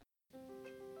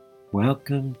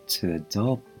Welcome to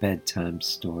Adult Bedtime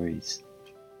Stories.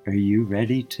 Are you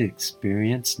ready to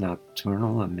experience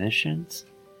nocturnal emissions?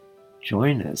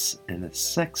 Join us in a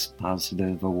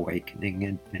sex-positive awakening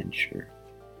adventure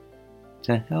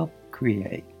to help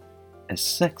create a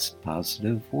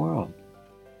sex-positive world.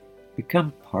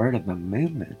 Become part of a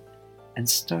movement and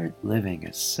start living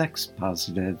a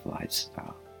sex-positive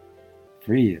lifestyle,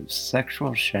 free of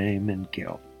sexual shame and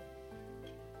guilt.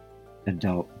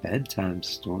 Adult Bedtime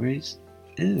Stories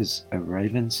is a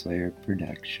Ravenslayer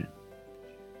production.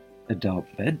 Adult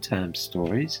Bedtime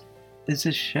Stories is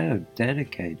a show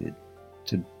dedicated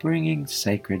to bringing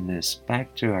sacredness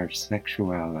back to our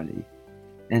sexuality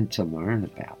and to learn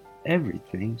about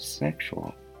everything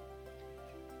sexual.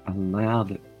 Allow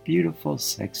the beautiful,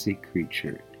 sexy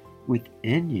creature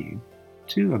within you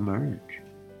to emerge.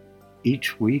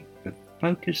 Each week, the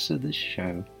focus of the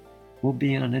show will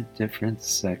be on a different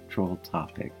sexual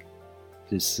topic,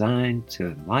 designed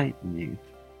to enlighten you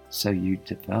so you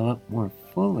develop more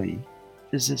fully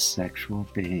as a sexual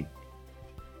being.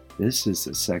 This is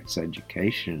a sex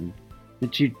education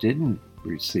that you didn't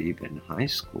receive in high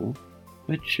school,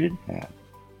 but should have.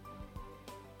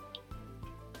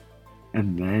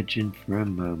 Imagine for a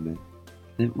moment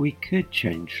that we could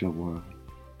change the world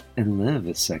and live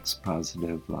a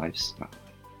sex-positive lifestyle.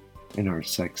 In our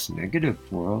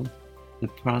sex-negative world, the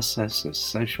process of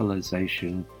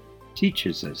socialization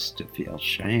teaches us to feel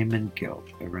shame and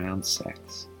guilt around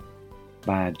sex.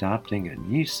 By adopting a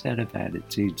new set of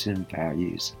attitudes and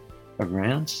values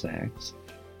around sex,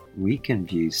 we can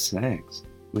view sex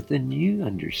with a new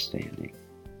understanding,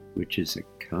 which is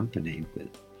accompanied with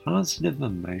positive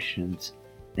emotions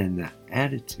and the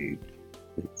attitude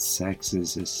that sex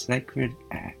is a sacred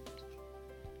act.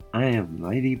 I am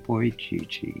Ladyboy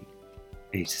Gigi,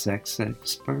 a sex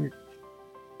expert,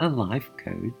 a life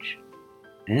coach,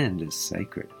 and a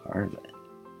sacred harlot.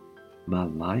 My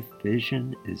life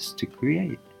vision is to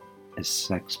create a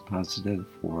sex-positive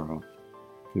world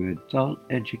through adult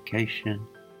education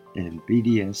and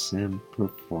BDSM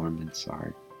performance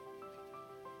art.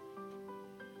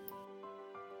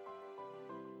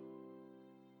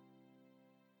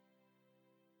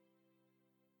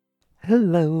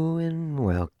 Hello and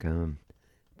welcome.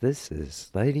 This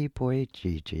is Ladyboy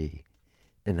Gigi,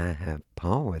 and I have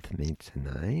Paul with me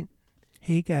tonight.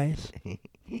 Hey guys.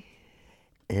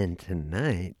 And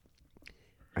tonight,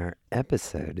 our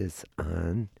episode is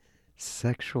on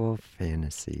sexual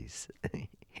fantasies.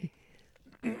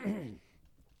 And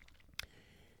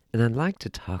I'd like to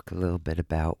talk a little bit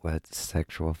about what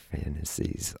sexual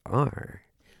fantasies are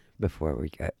before we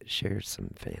share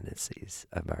some fantasies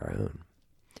of our own.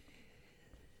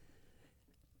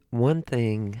 One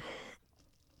thing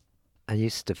I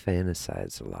used to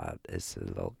fantasize a lot as a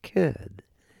little kid,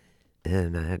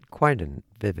 and I had quite a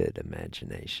vivid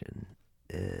imagination.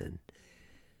 And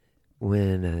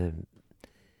when I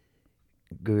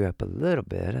grew up a little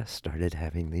bit, I started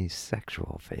having these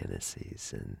sexual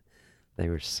fantasies, and they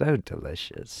were so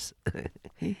delicious.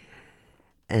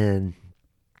 And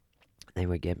they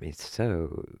would get me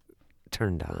so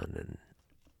turned on and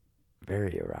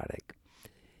very erotic.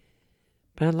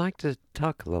 But I'd like to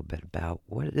talk a little bit about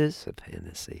what is a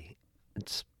fantasy.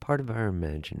 It's part of our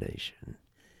imagination.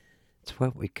 It's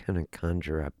what we kind of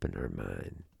conjure up in our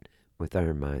mind with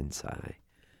our mind's eye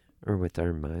or with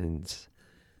our mind's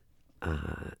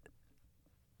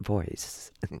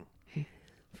voice.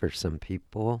 For some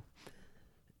people,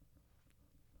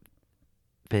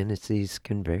 fantasies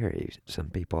can vary. Some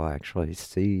people actually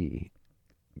see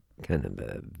kind of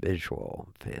a visual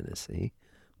fantasy,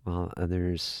 while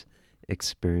others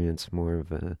experience more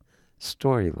of a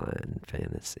storyline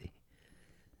fantasy.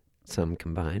 Some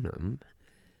combine them,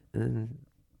 and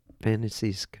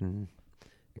fantasies can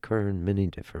occur in many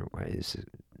different ways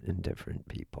in different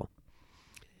people.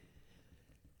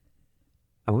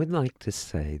 I would like to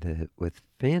say that with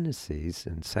fantasies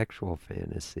and sexual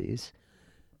fantasies,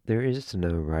 there is no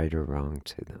right or wrong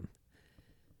to them.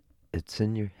 It's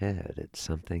in your head. It's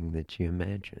something that you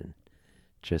imagine.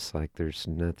 Just like there's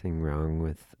nothing wrong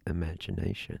with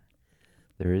imagination.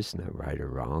 There is no right or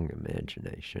wrong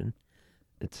imagination.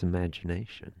 It's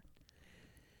imagination.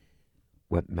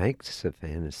 What makes a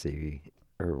fantasy,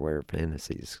 or where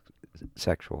fantasies,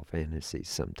 sexual fantasies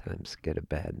sometimes get a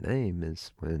bad name,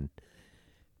 is when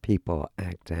people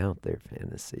act out their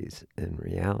fantasies in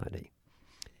reality.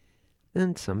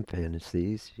 And some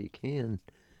fantasies you can,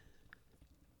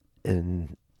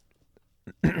 and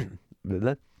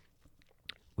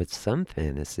with some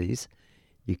fantasies,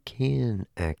 you can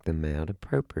act them out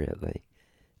appropriately,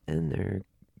 and they're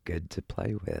good to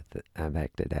play with. I've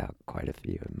acted out quite a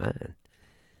few of mine.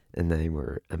 and they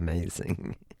were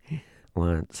amazing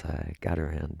once I got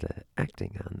around to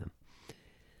acting on them.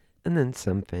 And then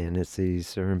some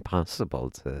fantasies are impossible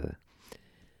to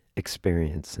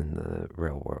experience in the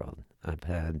real world. I've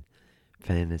had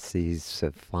fantasies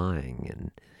of flying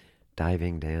and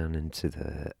diving down into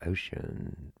the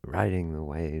ocean, riding the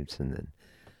waves, and then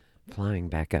flying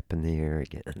back up in the air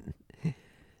again.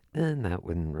 And that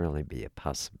wouldn't really be a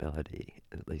possibility,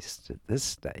 at least at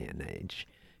this day and age.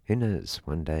 Who knows?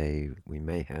 One day we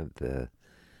may have the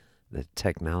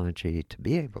technology to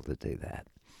be able to do that.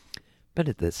 But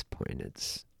at this point,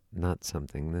 it's not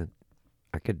something that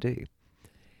I could do.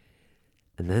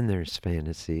 And then there's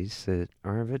fantasies that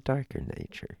are of a darker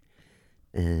nature.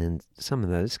 And some of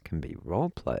those can be role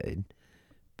played,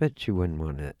 but you wouldn't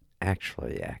want to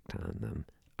actually act on them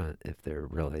if they're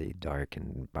really dark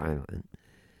and violent.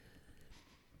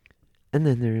 And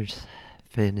then there's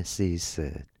fantasies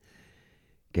that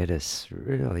get us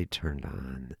really turned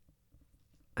on.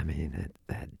 I mean, at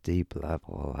that deep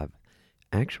level, I've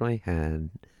actually had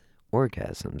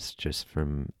orgasms just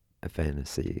from a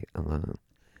fantasy alone.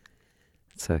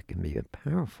 So it can be a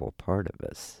powerful part of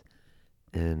us,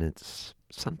 and it's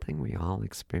something we all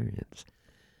experience.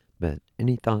 But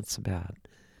any thoughts about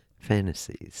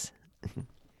fantasies?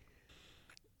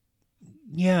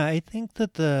 Yeah, I think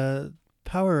that the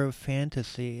power of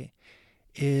fantasy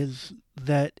is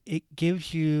that it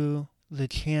gives you the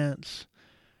chance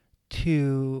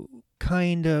to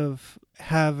kind of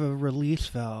have a release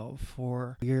valve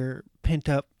for your pent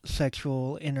up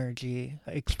sexual energy,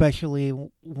 especially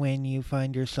when you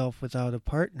find yourself without a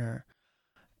partner.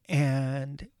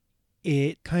 And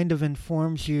it kind of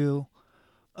informs you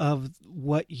of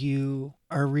what you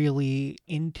are really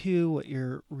into, what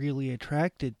you're really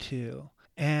attracted to.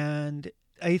 And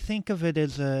I think of it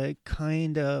as a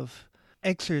kind of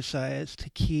exercise to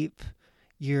keep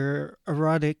your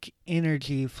erotic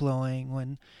energy flowing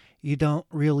when you don't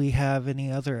really have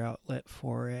any other outlet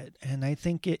for it. And I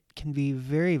think it can be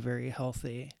very, very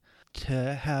healthy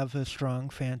to have a strong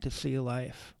fantasy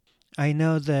life. I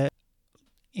know that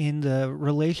in the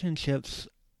relationships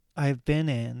I've been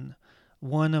in,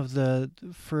 one of the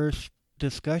first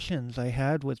discussions I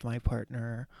had with my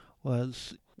partner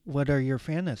was, what are your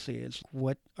fantasies?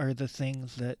 What are the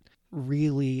things that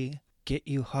really get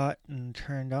you hot and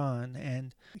turned on?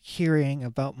 And hearing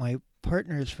about my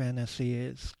partner's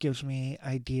fantasies gives me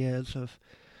ideas of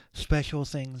special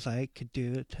things I could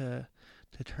do to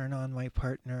turn on my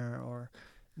partner or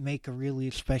make a really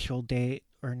special date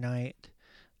or night.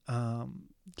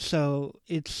 So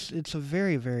it's a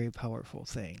very, very powerful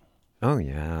thing. Oh,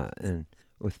 yeah. And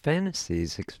with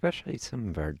fantasies, especially some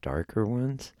of our darker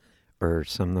ones, or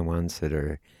some of the ones that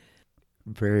are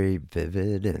very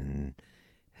vivid and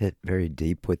hit very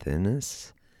deep within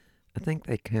us, I think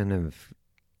they kind of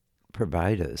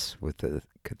provide us with a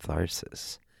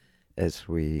catharsis as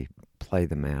we play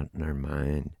them out in our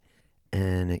mind.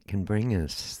 And it can bring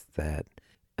us that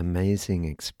amazing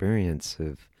experience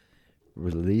of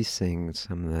releasing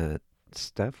some of the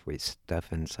stuff we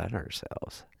stuff inside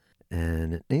ourselves.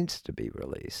 And it needs to be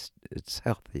released. It's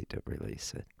healthy to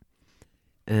release it.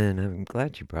 And I'm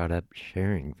glad you brought up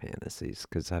sharing fantasies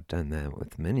because I've done that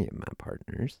with many of my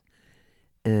partners.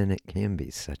 And it can be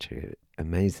such an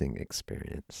amazing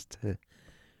experience to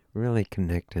really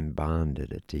connect and bond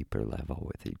at a deeper level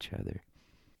with each other.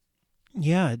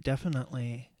 Yeah,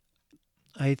 definitely.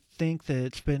 I think that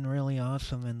it's been really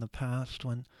awesome in the past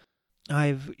when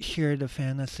I've shared a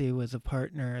fantasy with a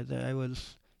partner that I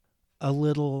was a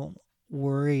little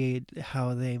worried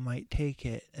how they might take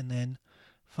it, and then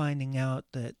finding out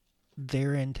that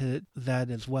they're into that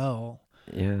as well.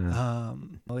 Yeah.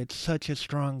 It's such a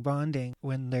strong bonding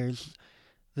when there's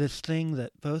this thing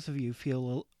that both of you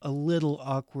feel a little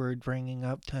awkward bringing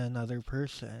up to another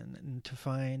person, and to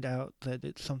find out that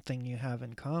it's something you have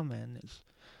in common is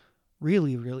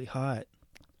really, really hot.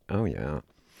 Oh, yeah.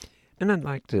 And I'd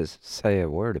like to say a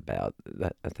word about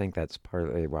that. I think that's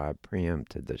partly why I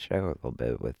preempted the show a little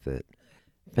bit with it.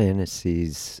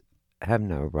 Fantasies have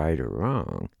no right or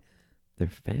wrong. They're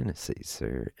fantasies.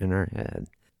 They're in our head.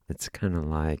 It's kind of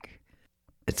like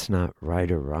it's not right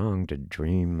or wrong to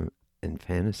dream and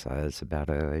fantasize about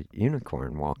a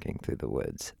unicorn walking through the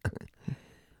woods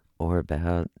or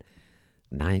about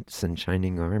knights in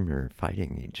shining armor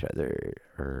fighting each other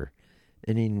or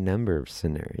any number of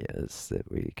scenarios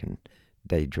that we can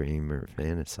daydream or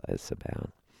fantasize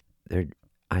about. They're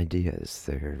ideas,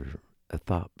 they're a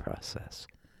thought process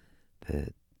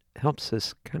that helps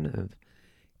us kind of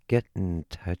get in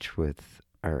touch with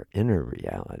our inner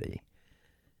reality,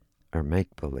 our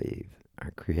make believe,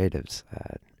 our creative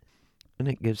side. And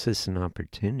it gives us an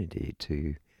opportunity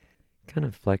to kind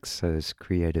of flex those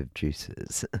creative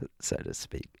juices, so to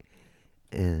speak,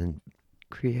 and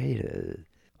create a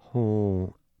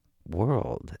whole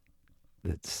world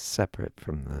that's separate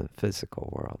from the physical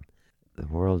world, the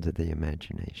world of the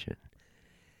imagination.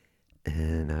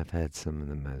 And I've had some of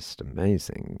the most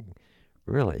amazing,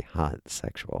 really hot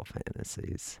sexual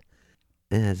fantasies,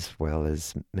 as well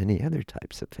as many other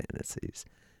types of fantasies.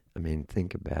 I mean,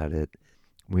 think about it.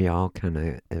 We all kind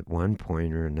of, at one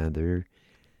point or another,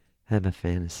 have a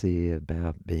fantasy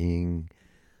about being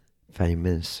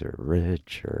famous or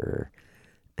rich,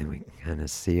 and we kind of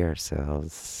see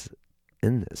ourselves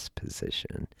in this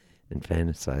position and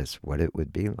fantasize what it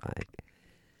would be like.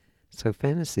 So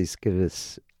fantasies give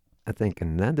us, I think,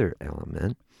 another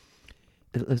element.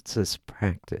 It lets us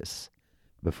practice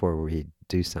before we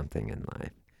do something in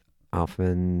life.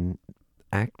 Often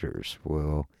actors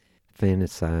will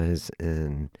fantasize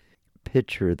and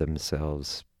picture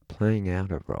themselves playing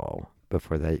out a role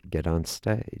before they get on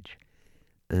stage.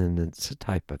 And it's a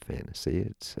type of fantasy.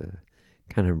 It's a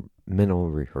kind of mental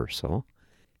rehearsal.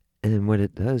 And what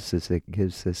it does is it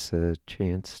gives us a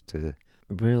chance to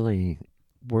really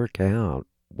work out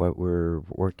what we're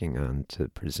working on to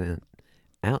present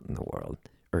out in the world,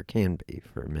 or can be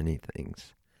for many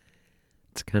things.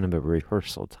 It's kind of a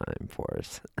rehearsal time for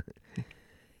us.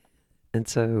 And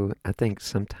so I think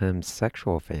sometimes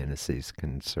sexual fantasies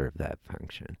can serve that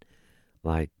function.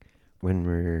 Like when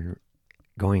we're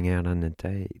going out on a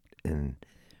date and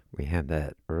we have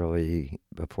that early,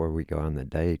 before we go on the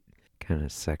date, kind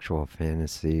of sexual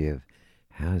fantasy of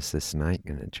how is this night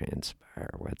going to transpire?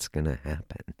 What's going to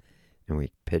happen? And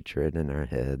we picture it in our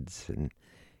heads and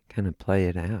kind of play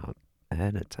it out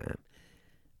ahead of time.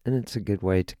 And it's a good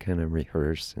way to kind of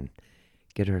rehearse and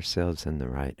get ourselves in the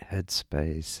right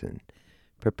headspace and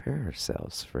prepare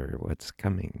ourselves for what's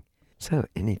coming. So,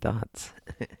 any thoughts?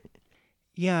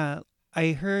 Yeah,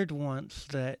 I heard once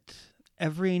that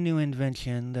every new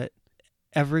invention that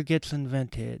ever gets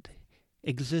invented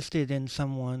existed in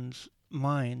someone's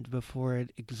mind before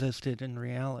it existed in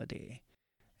reality.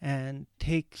 And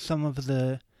take some of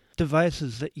the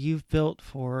devices that you've built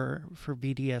for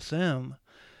BDSM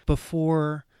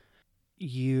before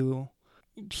you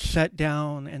sat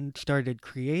down and started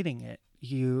creating it.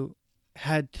 You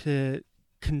had to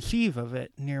conceive of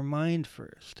it in your mind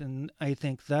first. And I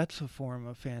think that's a form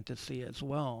of fantasy as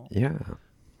well. Yeah.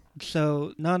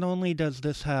 So not only does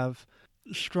this have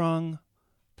strong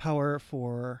power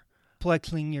for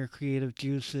flexing your creative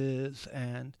juices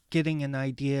and getting an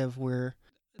idea of where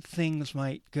things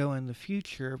might go in the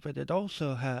future, but it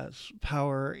also has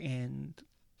power in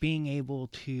being able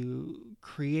to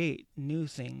create new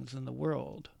things in the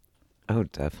world. Oh,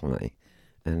 definitely.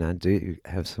 And I do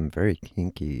have some very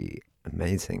kinky,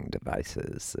 amazing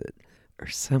devices that are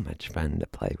so much fun to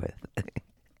play with.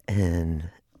 And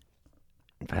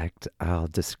in fact, I'll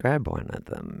describe one of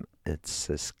them. It's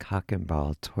this cock and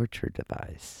ball torture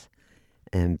device.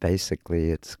 And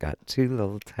basically, it's got two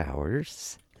little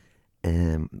towers,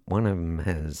 and one of them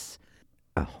has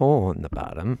a hole in the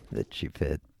bottom that you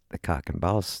fit the cock and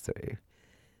balls through.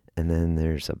 And then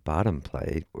there's a bottom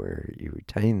plate where you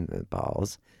retain the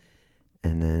balls.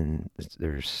 And then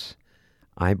there's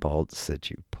eye bolts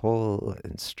that you pull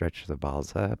and stretch the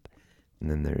balls up. And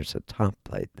then there's a top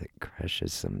plate that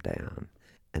crushes them down.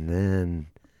 And then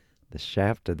the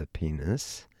shaft of the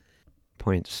penis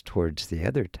points towards the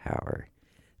other tower.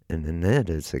 And the net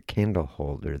is a candle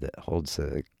holder that holds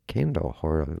a candle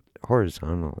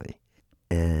horizontally.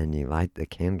 And you light the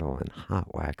candle and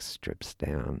hot wax drips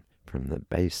down from the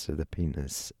base of the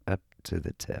penis up to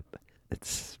the tip.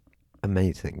 It's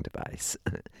amazing device.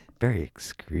 Very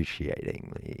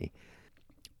excruciatingly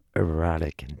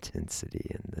erotic intensity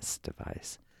in this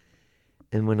device.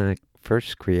 And when I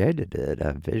first created it,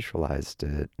 I visualized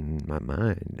it in my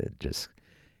mind. It just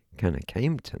kind of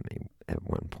came to me at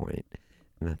one point.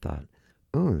 And I thought,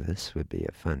 oh, this would be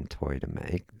a fun toy to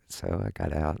make. So I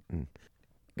got out and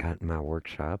got in my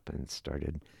workshop and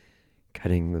started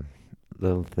cutting the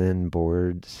little thin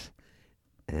boards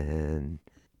and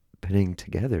putting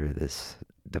together this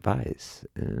device.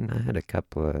 And I had a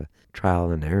couple of trial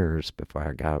and errors before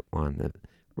I got one that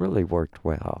really worked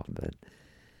well. But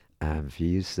I've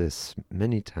used this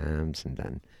many times and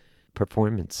done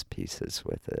performance pieces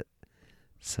with it.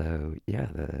 So, yeah,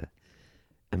 the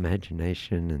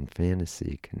imagination and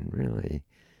fantasy can really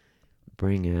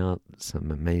bring out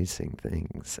some amazing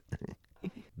things.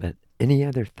 But any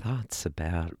other thoughts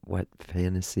about what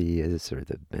fantasy is or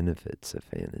the benefits of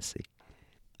fantasy?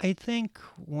 I think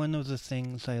one of the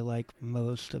things I like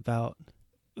most about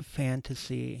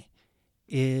fantasy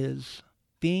is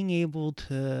being able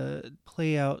to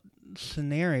play out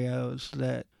scenarios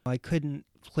that I couldn't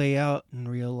play out in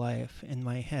real life in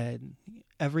my head.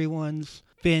 Everyone's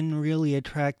been really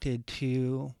attracted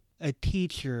to a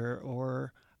teacher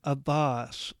or a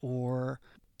boss or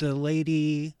the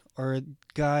lady or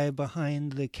guy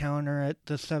behind the counter at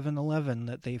the 7-Eleven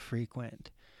that they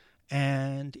frequent.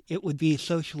 And it would be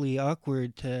socially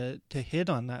awkward to hit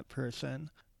on that person.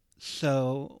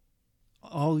 So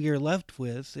all you're left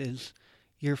with is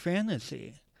your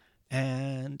fantasy.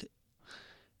 And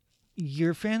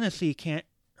your fantasy can't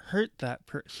hurt that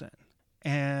person.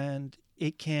 And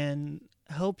it can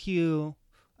help you.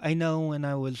 I know when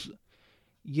I was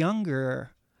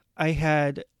younger, I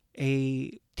had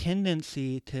a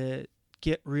tendency to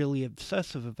get really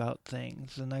obsessive about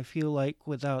things. And I feel like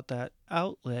without that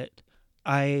outlet,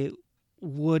 I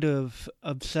would have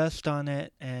obsessed on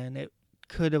it and it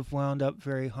could have wound up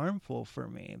very harmful for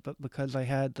me. But because I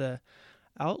had the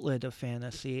outlet of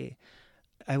fantasy,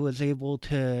 I was able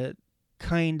to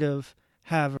kind of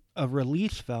have a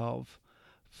release valve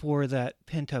for that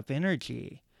pent up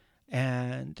energy.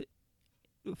 And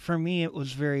for me, it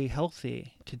was very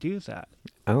healthy to do that.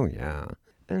 Oh, yeah.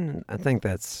 And I think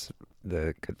that's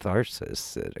the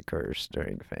catharsis that occurs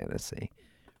during fantasy.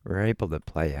 We're able to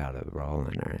play out a role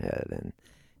in our head and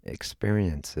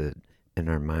experience it in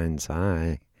our mind's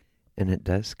eye. And it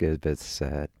does give us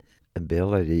that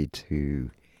ability to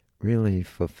really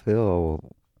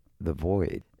fulfill the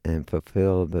void and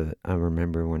fulfill I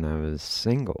remember when I was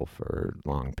single for a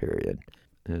long period.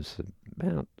 It was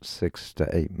about 6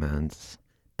 to 8 months.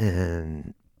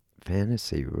 And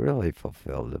fantasy really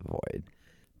fulfilled the void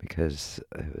because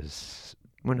it was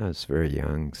when I was very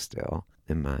young still,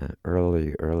 in my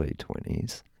early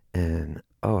 20s. And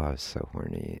I was so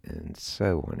horny and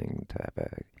so wanting to have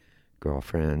a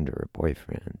girlfriend or a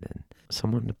boyfriend and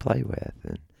someone to play with.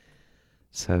 And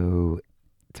so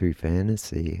through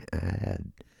fantasy, I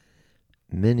had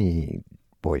many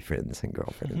boyfriends and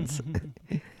girlfriends.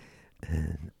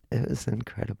 And it was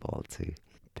incredible to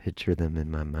picture them in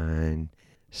my mind,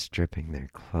 stripping their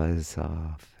clothes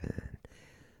off and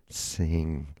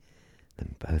seeing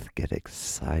them both get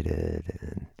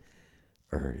excited,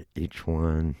 or each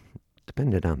one,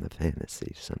 depended on the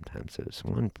fantasy. Sometimes it was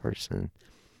one person,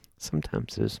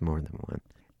 sometimes it was more than one,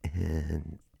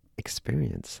 and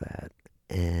experience that.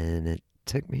 And it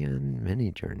took me on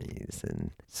many journeys,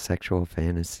 and sexual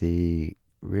fantasy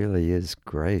really is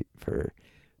great for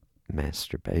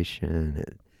masturbation.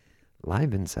 It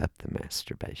livens up the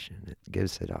masturbation. It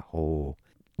gives it a whole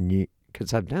new,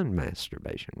 because I've done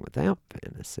masturbation without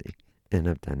fantasy and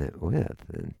I've done it with,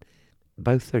 and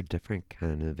both are different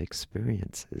kind of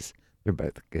experiences. They're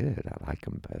both good. I like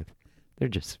them both. They're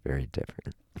just very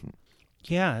different.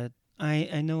 Yeah,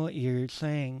 I know what you're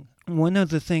saying. One of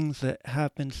the things that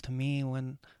happens to me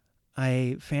when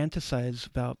I fantasize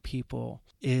about people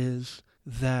is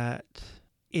that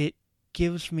it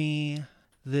gives me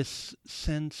this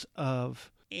sense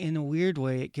of, in a weird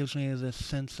way, it gives me this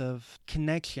sense of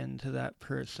connection to that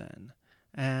person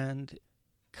and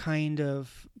kind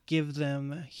of give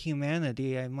them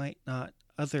humanity I might not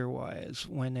otherwise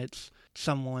when it's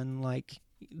someone like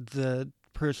the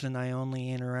person I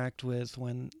only interact with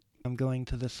when I'm going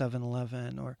to the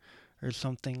 7-Eleven or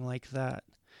something like that.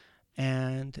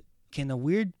 And in a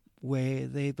weird way,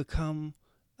 they become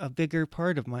a bigger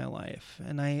part of my life,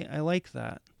 and I like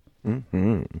that.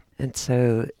 Mm-hmm. And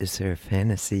so, is there a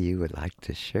fantasy you would like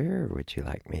to share, or would you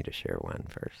like me to share one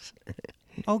first?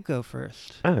 I'll go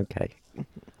first. Oh, okay.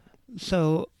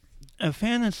 So, a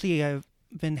fantasy I've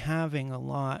been having a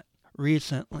lot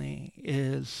recently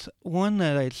is one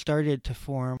that I started to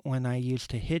form when I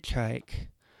used to hitchhike.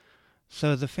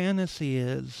 So, the fantasy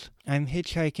is I'm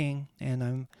hitchhiking and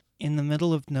I'm in the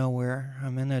middle of nowhere.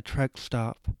 I'm in a truck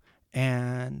stop,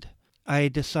 and I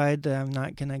decide that I'm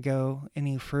not going to go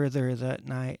any further that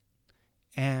night.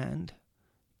 And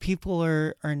people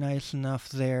are nice enough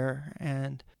there,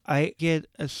 and I get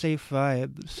a safe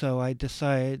vibe, so I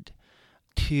decide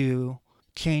to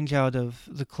change out of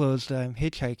the clothes that I'm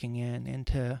hitchhiking in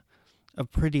into a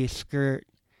pretty skirt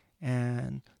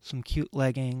and some cute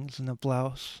leggings and a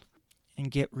blouse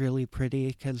and get really pretty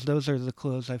because those are the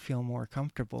clothes I feel more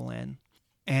comfortable in.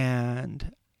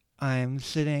 And I'm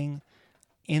sitting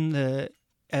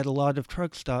at a lot of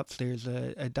truck stops, there's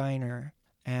a diner,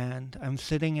 and I'm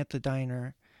sitting at the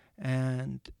diner,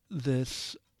 and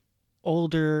this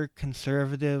older,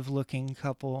 conservative-looking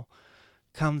couple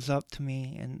comes up to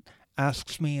me and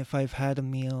asks me if I've had a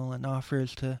meal and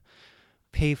offers to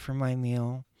pay for my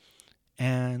meal.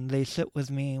 And they sit with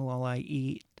me while I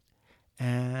eat,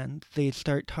 and they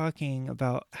start talking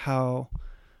about how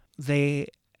they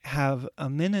have a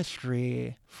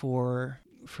ministry for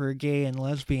gay and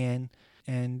lesbian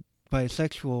and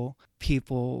bisexual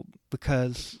people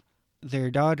because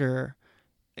their daughter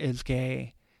is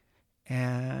gay,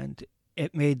 and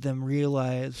it made them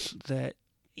realize that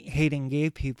hating gay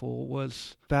people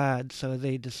was bad, so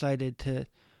they decided to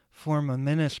form a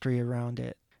ministry around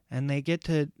it. And they get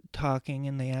to talking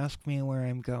and they ask me where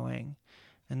I'm going.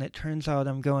 And it turns out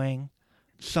I'm going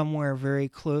somewhere very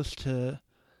close to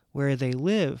where they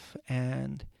live.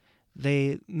 And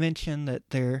they mentioned that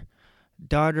their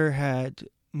daughter had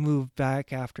moved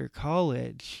back after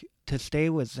college to stay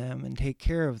with them and take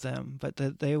care of them, but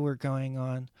that they were going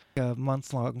on a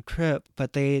month-long trip.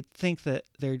 But they think that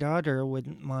their daughter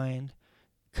wouldn't mind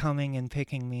coming and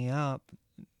picking me up,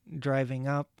 driving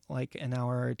up like an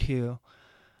hour or two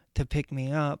to pick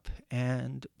me up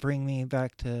and bring me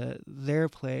back to their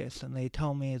place. And they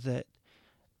tell me that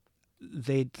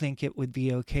they'd think it would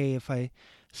be okay if I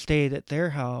stayed at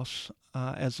their house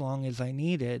as long as I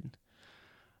needed.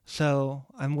 So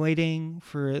I'm waiting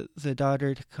for the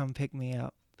daughter to come pick me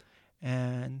up,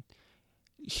 and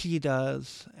she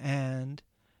does, and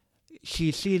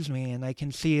she sees me, and I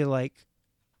can see like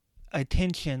a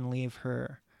tension leave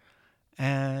her,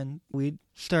 and we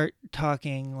start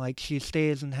talking. Like, she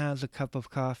stays and has a cup of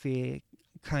coffee,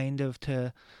 kind of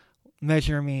to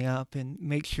measure me up and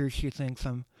make sure she thinks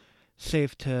I'm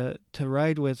safe to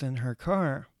ride with in her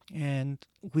car. And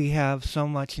we have so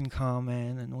much in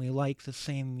common, and we like the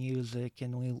same music,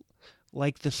 and we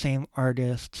like the same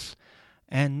artists,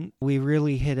 and we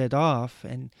really hit it off.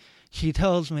 And she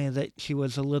tells me that she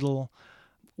was a little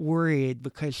worried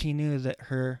because she knew that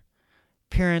her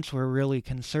parents were really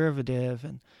conservative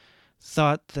and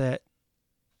thought that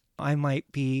I might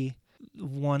be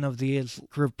one of these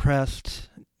repressed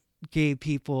gay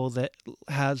people that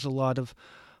has a lot of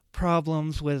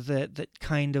problems with it, that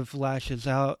kind of lashes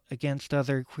out against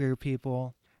other queer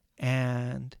people.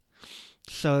 And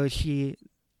so she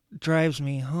drives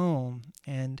me home,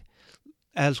 and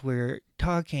as we're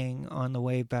talking on the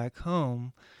way back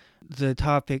home, the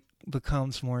topic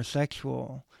becomes more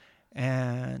sexual.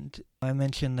 And I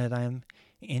mentioned that I'm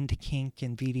into kink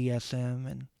and BDSM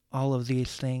and all of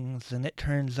these things, and it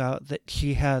turns out that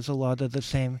she has a lot of the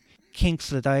same kinks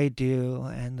that I do,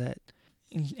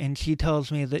 and she tells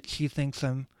me that she thinks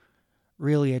I'm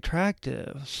really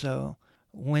attractive. So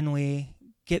when we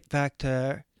get back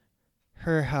to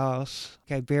her house,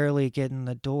 I barely get in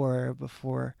the door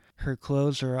before her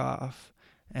clothes are off,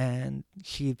 and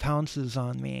she pounces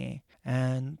on me,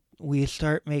 and we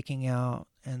start making out,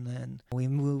 and then we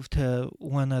move to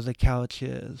one of the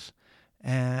couches,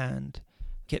 and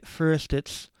at first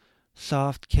it's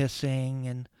soft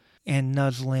kissing and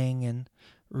nuzzling and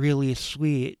really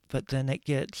sweet, but then it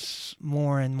gets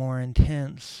more and more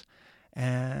intense,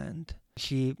 and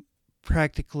she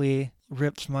practically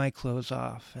rips my clothes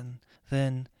off and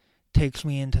then takes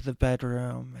me into the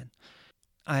bedroom. And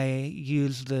I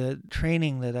use the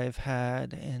training that I've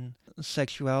had in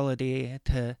sexuality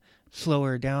to slow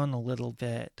her down a little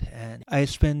bit, and I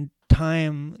spend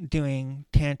time doing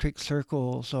tantric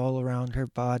circles all around her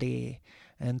body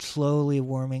and slowly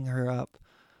warming her up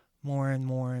more and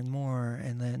more and more.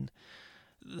 And then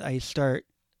I start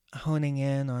honing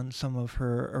in on some of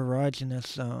her erogenous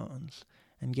zones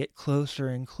and get closer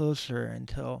and closer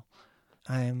until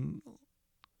I'm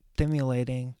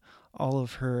stimulating all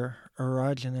of her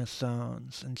erogenous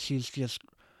zones, and she's just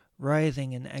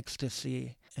writhing in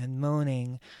ecstasy and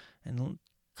moaning and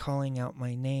calling out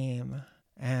my name.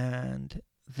 And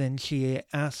then she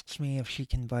asks me if she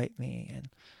can bite me, and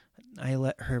I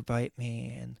let her bite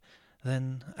me, and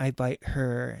then I bite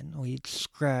her, and we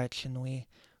scratch and we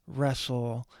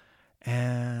wrestle,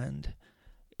 and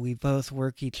we both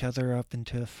work each other up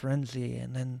into a frenzy,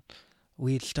 and then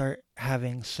we start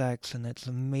having sex, and it's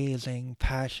amazing,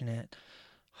 passionate,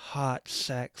 hot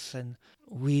sex, and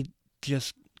we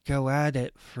just go at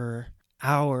it for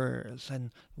hours,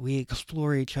 and we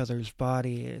explore each other's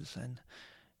bodies, and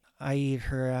I eat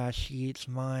her ass, she eats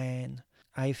mine.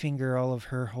 I finger all of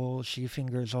her holes, she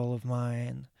fingers all of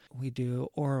mine. We do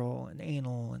oral and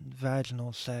anal and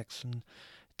vaginal sex and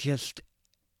just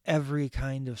every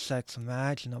kind of sex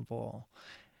imaginable.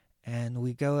 And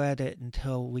we go at it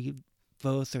until we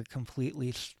both are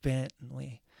completely spent, and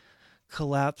we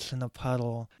collapse in a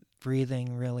puddle,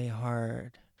 breathing really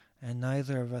hard. And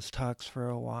neither of us talks for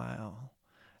a while.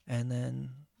 And then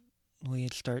we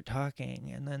start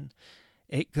talking, and then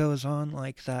it goes on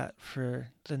like that for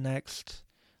the next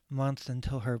month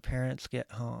until her parents get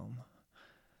home.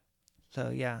 So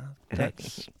yeah,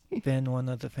 that's been one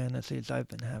of the fantasies I've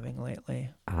been having lately.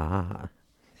 Ah.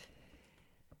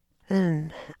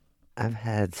 And I've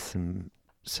had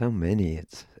so many,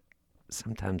 it's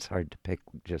sometimes hard to pick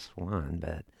just one,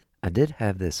 but I did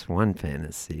have this one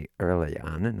fantasy early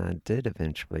on, and I did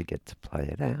eventually get to play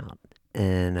it out.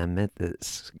 And I met the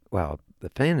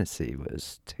fantasy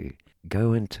was to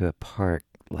go into a park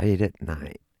late at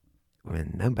night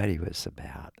when nobody was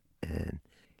about and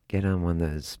get on one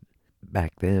of those.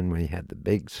 Back then, we had the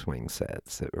big swing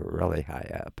sets that were really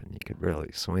high up and you could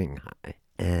really swing high.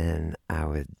 And I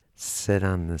would sit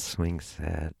on the swing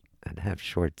set. I'd have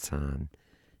shorts on.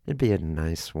 It'd be a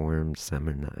nice warm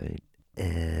summer night.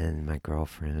 And my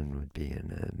girlfriend would be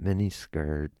in a mini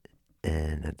skirt.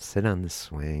 And I'd sit on the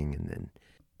swing, and then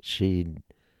she'd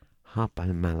hop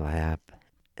on my lap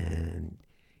and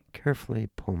carefully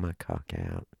pull my cock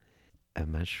out of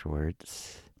my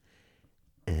shorts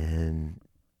and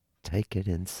take it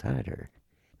inside her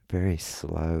very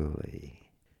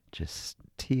slowly, just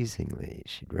teasingly.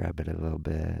 She'd rub it a little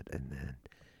bit and then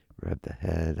rub the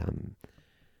head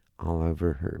all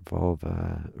over her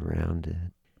vulva, around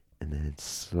it, and then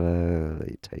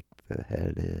slowly take the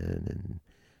head in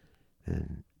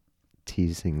and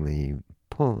teasingly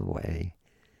pull away,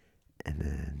 and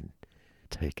then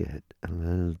take it a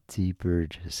little deeper,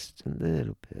 just a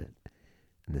little bit,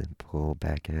 and then pull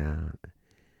back out,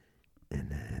 and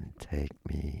then take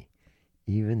me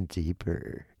even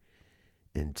deeper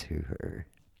into her.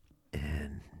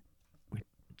 And we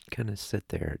kind of sit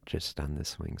there just on the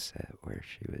swing set where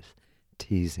she was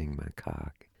teasing my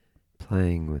cock,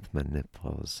 playing with my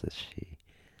nipples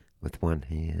with one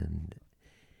hand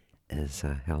as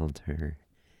I held her.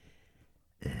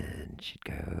 And she'd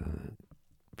go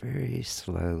very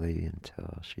slowly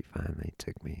until she finally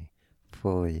took me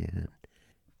fully in.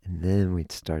 And then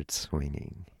we'd start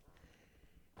swinging.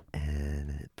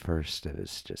 And at first it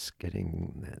was just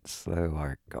getting that slow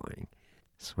arc going,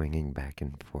 swinging back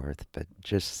and forth, but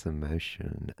just the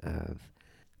motion of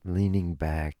leaning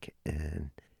back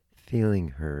and feeling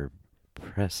her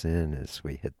press in as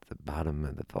we hit the bottom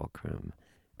of the fulcrum,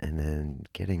 and then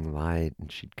getting light,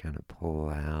 and she'd kind of pull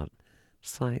out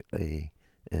slightly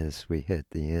as we hit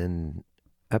the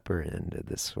upper end of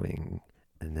the swing,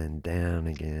 and then down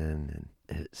again.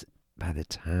 And by the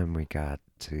time we got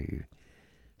to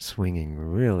swinging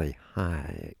really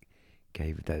high, it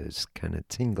gave those kind of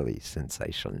tingly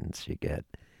sensations you get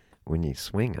when you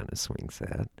swing on a swing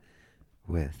set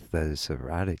with those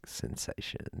erotic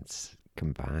sensations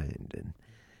combined, and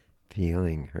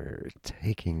feeling her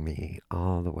taking me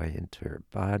all the way into her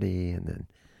body. And then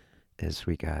as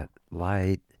we got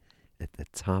light at the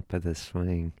top of the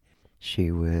swing,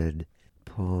 she would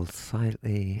pull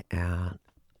slightly out,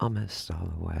 almost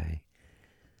all the way,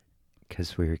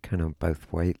 because we were kind of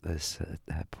both weightless at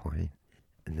that point.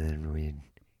 And then we'd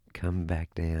come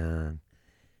back down,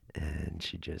 and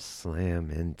she'd just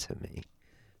slam into me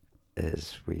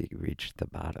as we reached the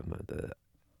bottom of the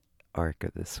arc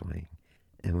of the swing.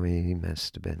 And we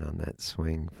must have been on that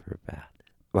swing for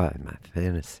in my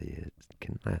fantasy, it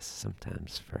can last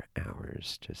sometimes for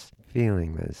hours, just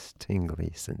feeling those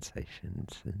tingly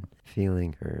sensations and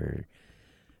feeling her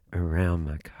around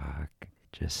my cock,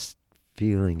 just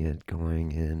feeling it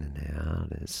going in and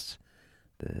out as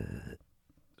the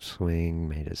swing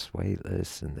made us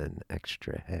weightless and then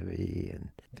extra heavy, and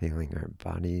feeling our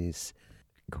bodies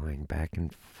going back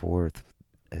and forth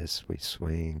as we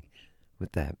swing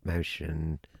with that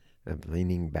motion of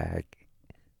leaning back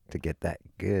to get that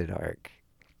good arc,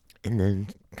 and then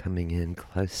coming in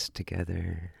close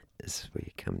together as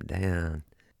we come down.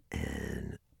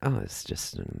 And it's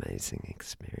just an amazing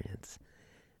experience.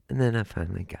 And then I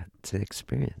finally got to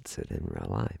experience it in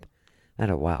real life. I had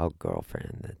a wild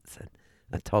girlfriend that said,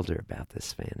 I told her about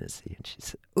this fantasy, and she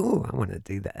said, "Ooh, I want to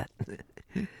do that."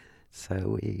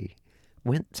 So we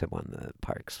went to one of the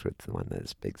parks with one of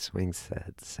those big swing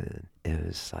sets, and it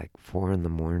was like 4 a.m,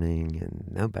 and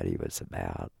nobody was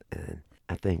about. And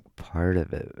I think part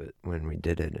of it, when we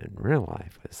did it in real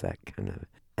life, was that kind of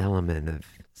element of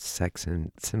sex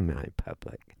in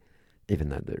semi-public, even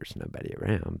though there's nobody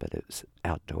around, but it was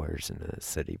outdoors in a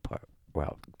city park,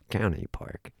 county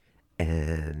park.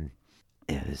 And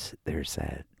there's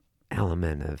that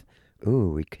element of,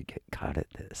 ooh, we could get caught at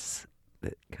this,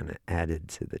 that kind of added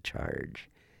to the charge.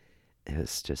 It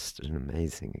was just an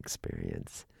amazing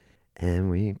experience. And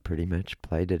we pretty much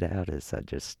played it out as I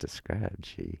just described.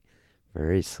 She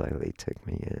very slowly took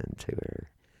me into her.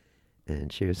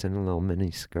 And she was in a little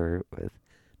mini skirt with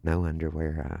no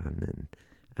underwear on, and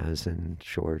I was in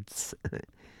shorts that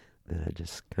I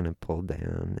just kind of pulled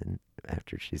down and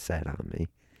after she sat on me.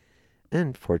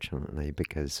 And fortunately,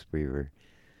 because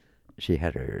she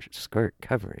had her skirt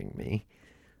covering me,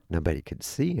 nobody could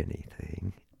see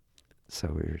anything. so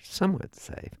we were somewhat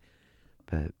safe.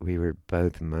 But we were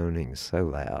both moaning so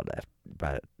loud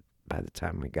by the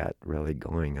time we got really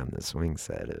going on the swing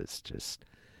set. It was just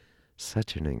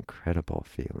such an incredible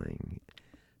feeling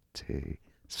to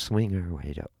swing our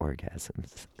way to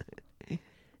orgasms.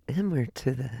 And we're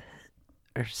to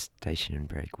our station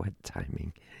break. What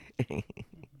timing?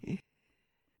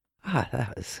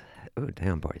 That was,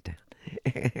 down, boy, down.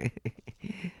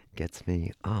 Gets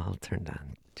me all turned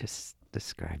on just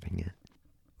describing it.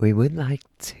 We would like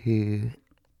to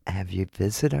have you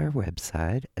visit our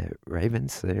website at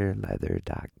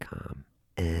ravenslayerleather.com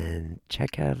and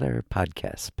check out our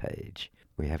podcast page.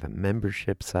 We have a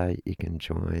membership site you can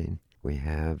join. We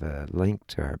have a link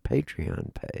to our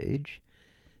Patreon page.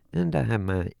 And I have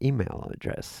my email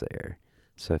address there.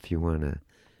 So if you want to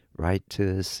write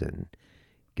to us and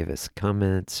give us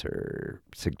comments or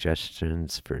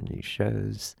suggestions for new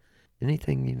shows,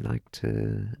 anything you'd like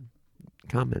to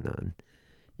comment on,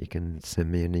 you can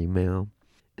send me an email.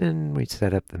 And we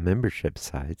set up the membership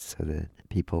site so that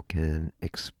people can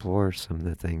explore some of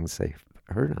the things they've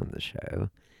heard on the show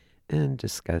and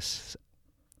discuss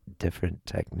different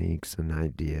techniques and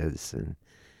ideas and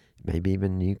maybe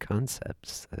even new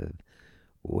concepts of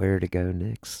where to go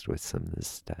next with some of this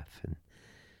stuff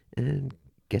and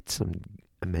get some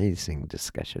amazing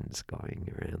discussions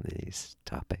going around these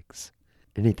topics.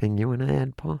 Anything you want to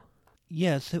add, Paul?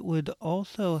 Yes, it would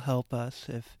also help us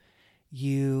if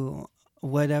you,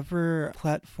 whatever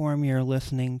platform you're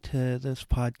listening to this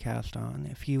podcast on,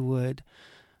 if you would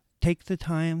take the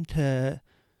time to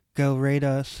go rate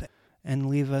us and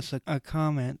leave us a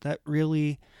comment. That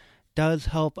really does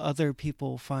help other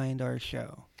people find our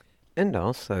show. And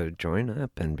also join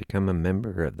up and become a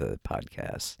member of the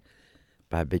podcast.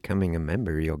 By becoming a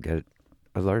member, you'll get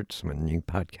alerts when new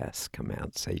podcasts come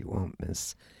out, so you won't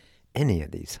miss any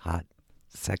of these hot,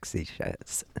 sexy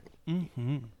shows.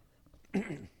 Mm-hmm.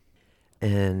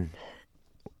 And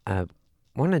I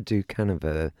want to do kind of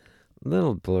a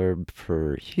little blurb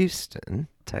for Houston,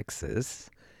 Texas.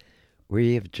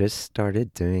 We have just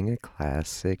started doing a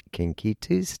class at Kinky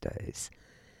Tuesdays.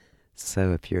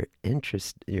 So if you're in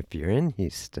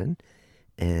Houston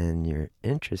and you're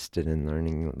interested in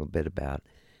learning a little bit about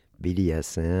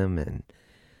BDSM and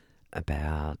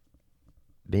about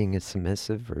being a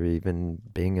submissive or even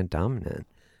being a dominant,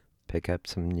 pick up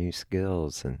some new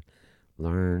skills and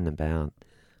learn about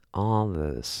all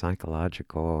the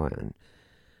psychological and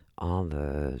all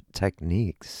the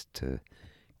techniques to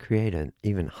create an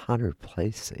even hotter play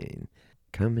scene,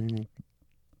 come and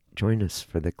join us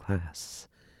for the class.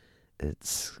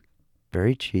 It's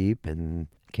very cheap, and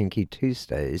Kinky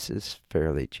Tuesdays is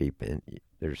fairly cheap. And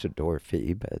there's a door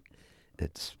fee, but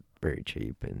it's very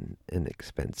cheap and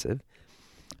inexpensive.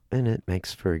 And it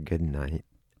makes for a good night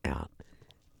out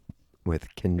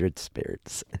with kindred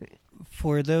spirits.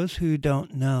 For those who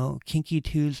don't know, Kinky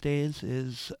Tuesdays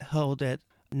is held at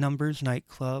Numbers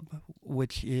Nightclub,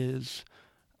 which is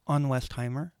on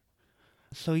Westheimer.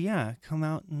 So yeah, come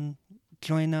out and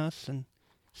join us and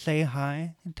say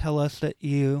hi and tell us that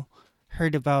you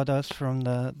heard about us from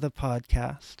the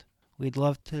podcast. We'd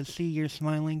love to see your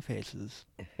smiling faces.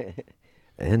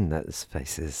 And those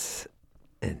faces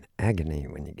in agony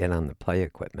when you get on the play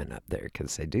equipment up there,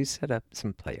 because they do set up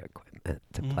some play equipment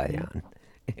to play on.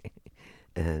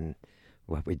 And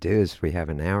what we do is we have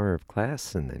an hour of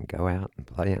class and then go out and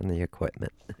play on the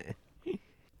equipment.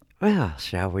 Well,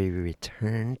 shall we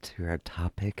return to our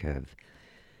topic of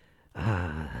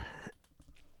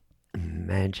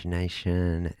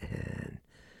imagination and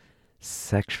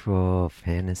sexual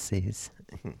fantasies?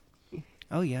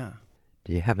 Oh, yeah.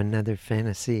 Do you have another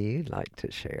fantasy you'd like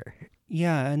to share?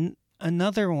 Yeah, and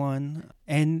another one,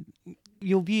 and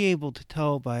you'll be able to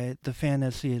tell by the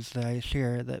fantasies that I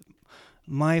share that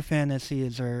my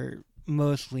fantasies are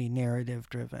mostly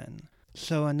narrative-driven.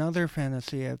 So another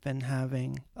fantasy I've been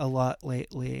having a lot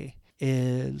lately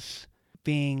is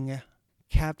being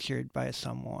captured by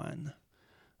someone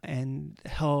and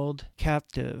held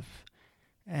captive.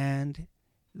 And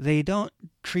they don't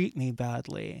treat me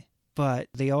badly, but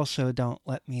they also don't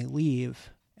let me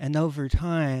leave. And over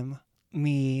time,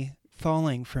 me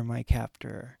falling for my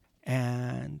captor,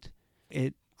 and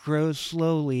it grows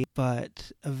slowly,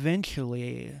 but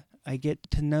eventually I get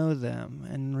to know them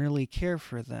and really care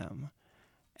for them.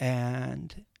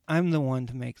 And I'm the one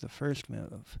to make the first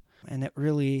move. And it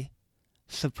really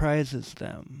surprises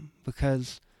them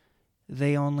because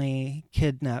they only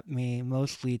kidnap me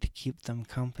mostly to keep them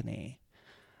company.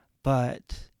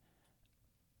 But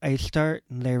I start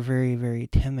and they're very, very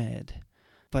timid.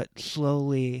 But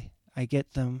slowly I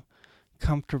get them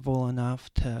comfortable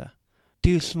enough to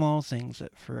do small things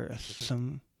at first.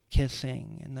 Some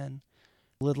kissing, and then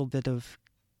a little bit of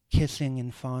kissing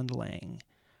and fondling.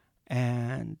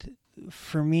 And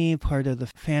for me, part of the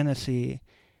fantasy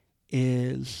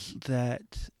is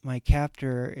that my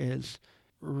captor is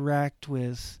racked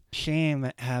with shame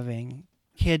at having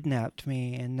kidnapped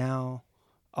me, and now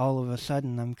all of a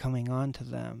sudden I'm coming on to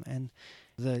them, and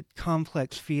the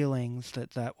complex feelings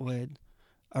that that would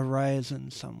arise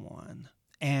in someone.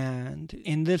 And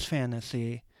in this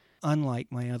fantasy,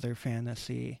 unlike my other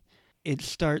fantasy, it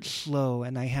starts slow,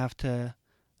 and I have to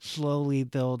slowly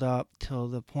build up till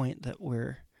the point that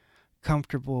we're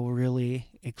comfortable really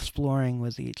exploring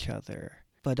with each other.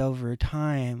 But over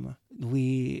time,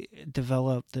 we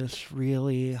develop this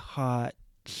really hot,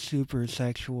 super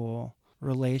sexual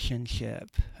relationship,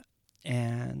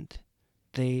 and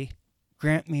they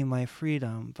grant me my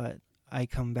freedom, but I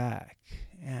come back.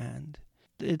 And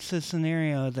it's a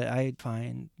scenario that I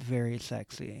find very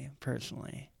sexy,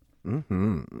 personally.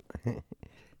 Mm-hmm.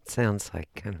 Sounds like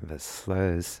kind of a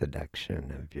slow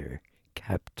seduction of your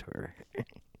captor.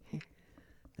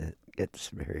 It gets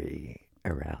very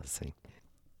arousing.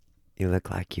 You look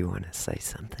like you want to say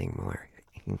something more.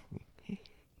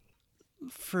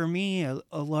 For me, a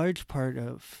large part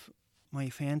of my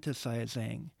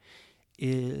fantasizing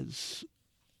is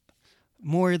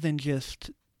more than just...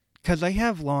 Because I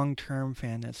have long-term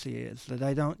fantasies that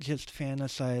I don't just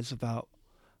fantasize about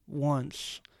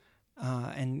once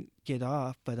and get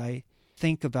off, but I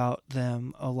think about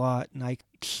them a lot, and I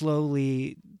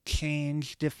slowly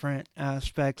change different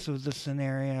aspects of the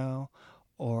scenario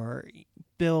or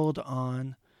build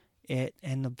on it.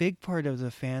 And the big part of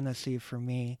the fantasy for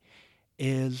me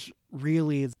is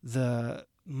really the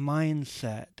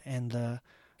mindset and the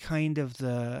kind of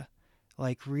the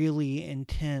like really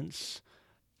intense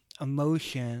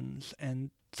emotions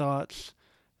and thoughts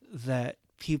that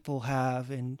people have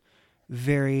in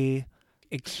very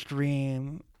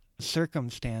extreme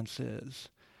circumstances.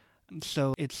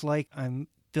 So it's like I'm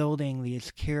building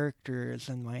these characters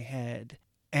in my head.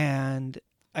 And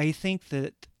I think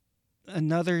that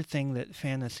another thing that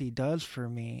fantasy does for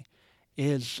me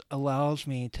is allows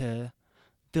me to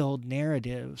build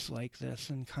narratives like this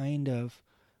and kind of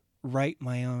write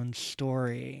my own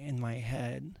story in my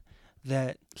head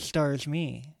that stars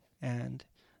me, and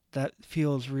that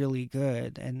feels really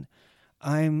good. And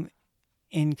I'm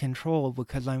in control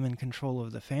because I'm in control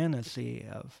of the fantasy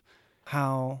of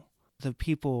how the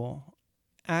people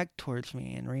act towards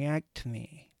me and react to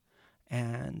me.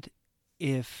 And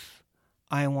if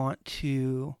I want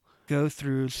to go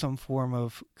through some form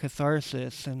of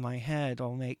catharsis in my head,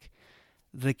 I'll make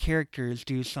the characters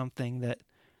do something that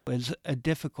was a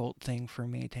difficult thing for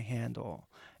me to handle.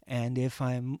 And if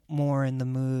I'm more in the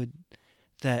mood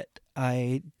that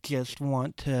I just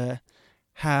want to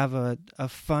have a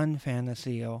fun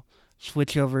fantasy, I'll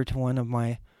switch over to one of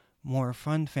my more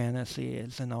fun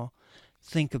fantasies, and I'll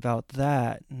think about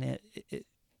that. And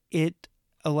it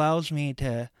allows me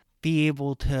to be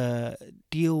able to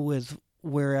deal with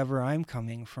wherever I'm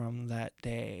coming from that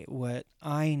day, what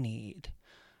I need.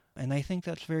 And I think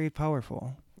that's very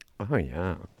powerful. Oh,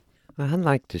 yeah. Well, I'd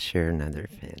like to share another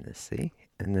fantasy,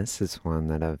 and this is one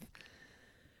that I've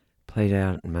played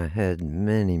out in my head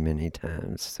many, many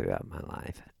times throughout my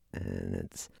life. And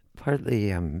it's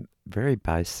partly I'm very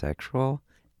bisexual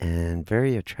and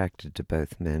very attracted to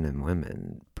both men and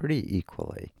women pretty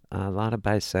equally. A lot of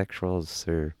bisexuals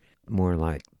are more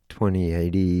like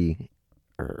 20-80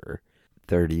 or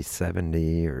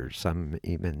 30-70 or some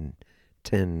even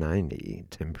 10-90.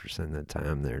 10% of the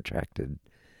time they're attracted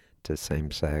to same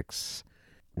sex,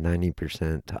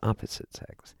 90% to opposite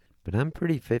sex. But I'm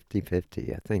pretty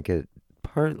 50-50. I think it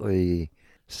partly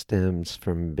stems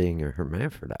from being a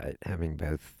hermaphrodite, having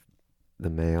both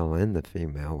the male and the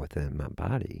female within my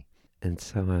body. And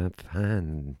so I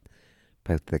find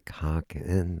both the cock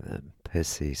and the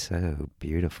pussy so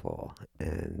beautiful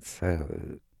and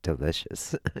so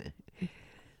delicious.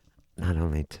 Not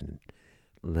only to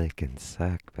lick and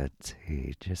suck, but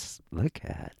to just look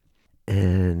at.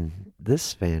 And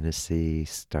this fantasy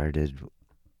started,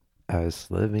 I was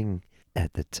living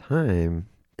at the time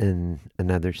in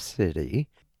another city,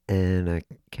 and I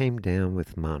came down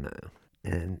with mono.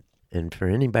 And for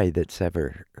anybody that's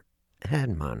ever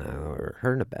had mono or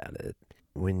heard about it,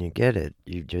 when you get it,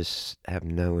 you just have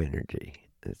no energy.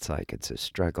 It's like it's a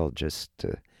struggle just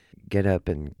to get up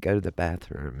and go to the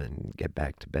bathroom and get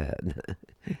back to bed.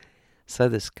 So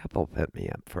this couple put me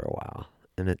up for a while,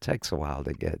 and it takes a while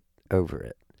to get over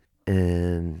it.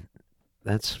 And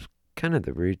that's kind of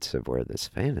the roots of where this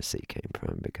fantasy came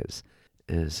from, because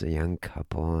it was a young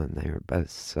couple and they were both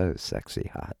so sexy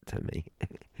hot to me.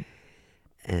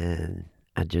 And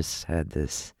I just had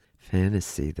this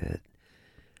fantasy that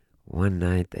one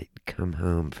night they'd come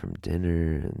home from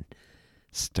dinner and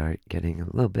start getting a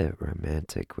little bit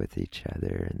romantic with each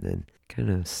other and then kind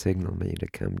of signal me to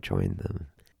come join them.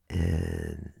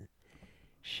 And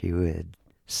she would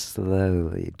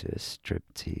slowly do a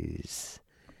striptease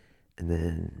and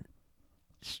then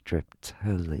strip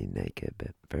totally naked,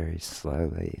 but very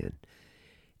slowly. And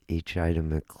each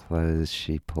item of clothes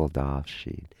she pulled off,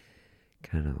 she'd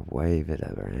kind of wave it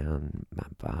around my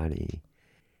body.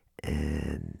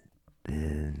 And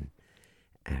then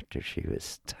after she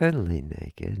was totally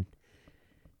naked,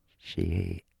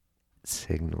 she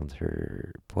signaled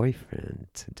her boyfriend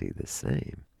to do the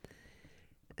same.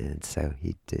 And so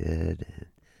he did, and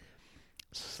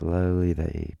slowly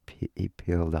he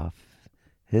peeled off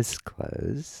his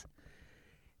clothes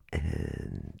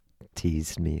and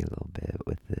teased me a little bit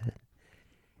with it.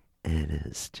 And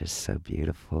it's just so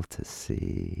beautiful to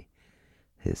see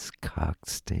his cock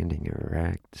standing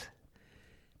erect,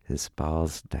 his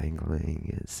balls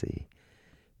dangling as he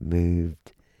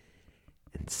moved,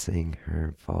 and seeing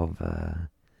her vulva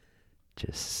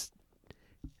just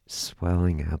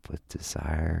swelling up with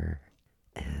desire,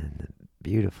 and the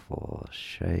beautiful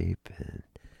shape and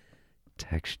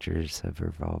textures of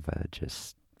her vulva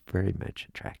just very much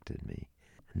attracted me.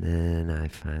 And then I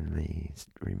finally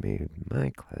removed my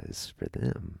clothes for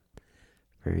them,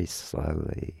 very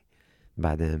slowly.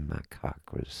 By then my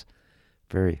cock was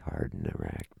very hard and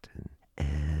erect,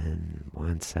 and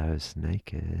once I was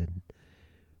naked,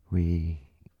 we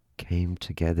came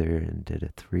together and did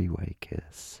a three-way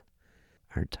kiss,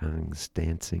 our tongues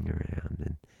dancing around.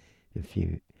 And if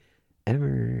you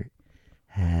ever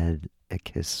had a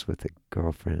kiss with a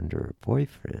girlfriend or a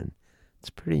boyfriend, it's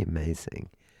pretty amazing.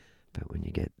 But when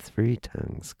you get three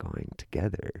tongues going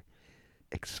together,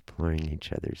 exploring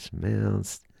each other's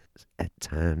mouths, at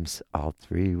times all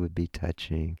three would be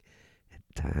touching,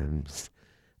 at times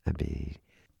I'd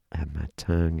have my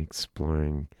tongue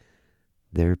exploring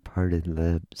their parted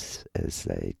lips as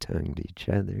they tongued each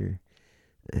other,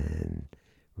 and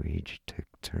we each took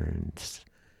turns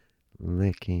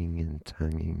licking and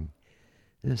tonguing.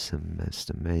 It was the most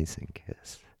amazing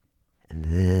kiss. And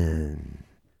then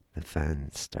the fun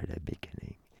started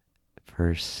beginning.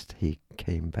 First, he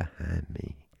came behind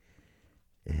me,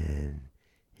 and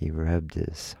he rubbed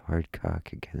his hard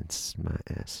cock against my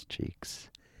ass cheeks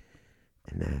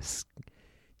and asked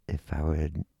if I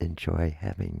would enjoy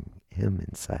having him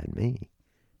inside me.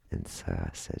 And so I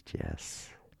said yes.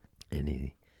 And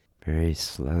he very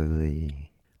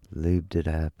slowly lubed it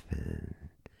up and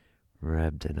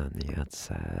rubbed it on the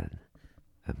outside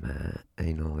of my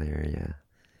anal area,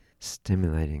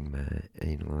 stimulating my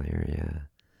anal area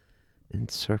in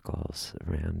circles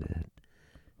around it,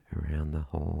 around the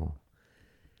hole,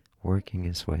 working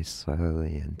his way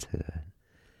slowly into it.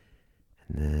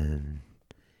 And then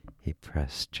he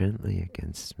pressed gently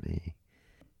against me,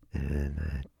 and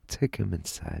I took him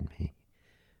inside me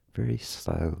very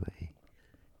slowly,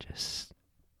 just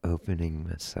opening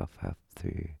myself up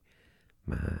through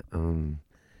my own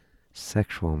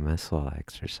sexual muscle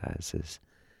exercises.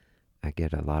 I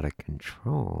get a lot of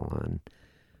control on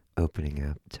opening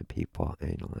up to people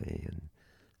anally, and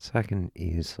so I can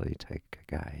easily take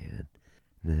a guy in.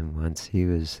 And then once he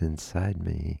was inside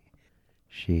me,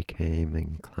 she came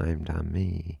and climbed on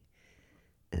me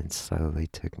and slowly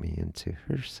took me into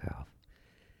herself.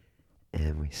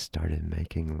 And we started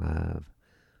making love,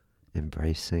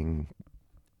 embracing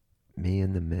me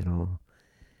in the middle,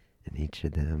 and each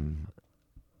of them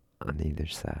on either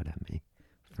side of me,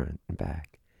 front and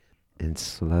back. And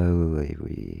slowly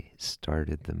we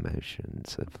started the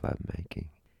motions of lovemaking.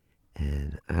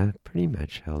 And I pretty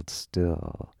much held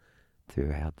still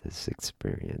throughout this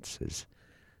experience as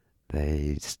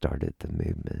they started the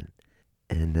movement.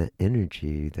 And the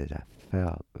energy that I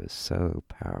felt was so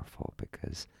powerful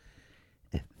because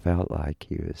it felt like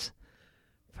he was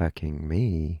fucking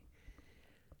me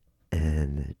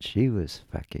and that she was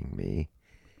fucking me.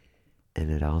 And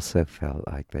it also felt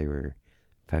like they were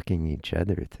fucking each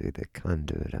other through the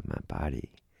conduit of my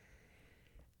body.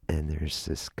 And there's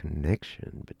this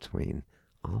connection between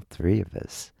all three of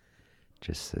us,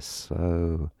 just this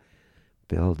slow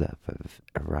buildup of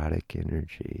erotic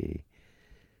energy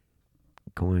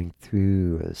going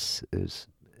through as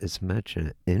much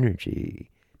an energy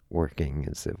working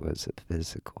as it was a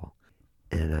physical.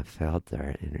 And I felt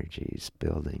our energies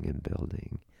building and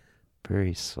building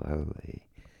very slowly,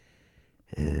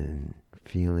 and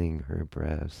feeling her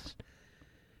breast,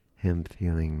 him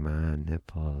feeling my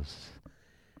nipples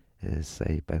as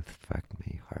they both fucked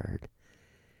me hard.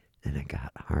 And it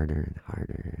got harder and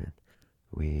harder, and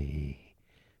we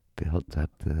built up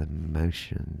the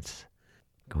motions,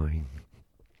 going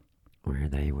where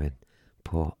they would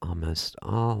pull almost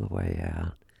all the way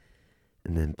out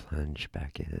and then plunge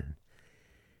back in,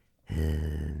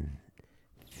 and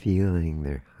feeling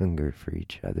their hunger for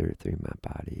each other through my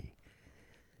body,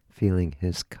 feeling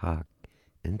his cock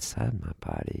inside my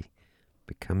body,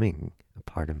 becoming a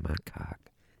part of my cock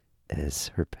as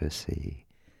her pussy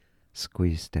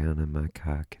squeezed down on my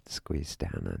cock and squeezed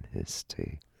down on his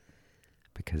too,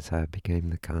 because I became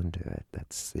the conduit.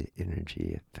 That's the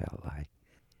energy it felt like.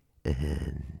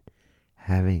 And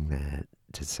having that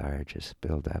desire just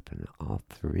build up in all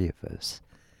three of us.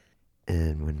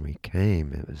 And when we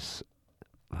came, it was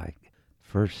like,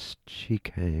 first she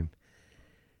came,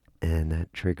 and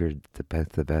that triggered the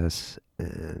both of us,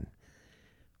 and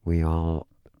we all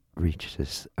reached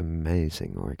this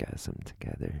amazing orgasm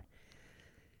together.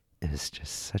 It was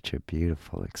just such a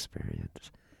beautiful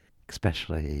experience,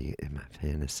 especially in my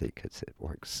fantasy, because it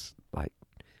works like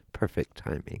perfect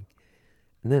timing.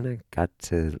 And then I got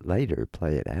to later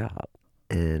play it out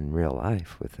in real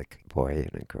life with a boy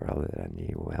and a girl that I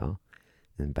knew well,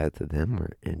 and both of them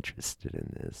were interested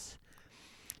in this.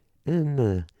 In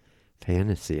the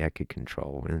fantasy, I could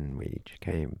control when we each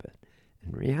came, but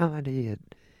in reality,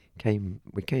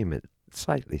 we came at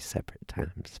slightly separate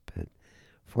times, but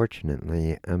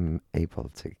fortunately, I'm able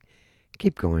to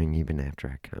keep going even after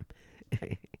I come.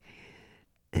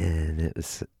 And it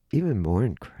was even more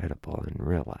incredible in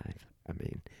real life. I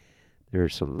mean, there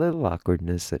was a little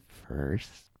awkwardness at first,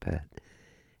 but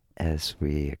as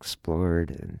we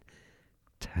explored and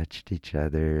touched each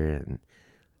other and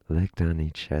licked on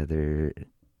each other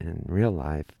in real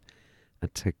life,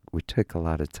 we took a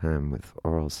lot of time with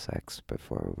oral sex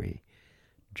before we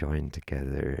joined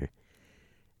together.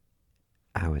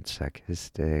 I would suck his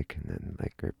dick and then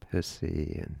lick her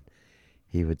pussy, and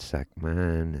he would suck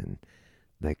mine and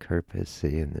lick her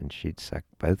pussy, and then she'd suck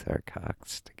both our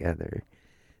cocks together.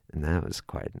 And that was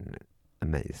quite an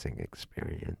amazing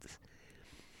experience.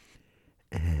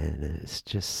 And it's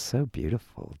just so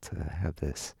beautiful to have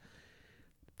this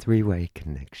three-way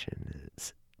connection.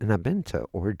 And I've been to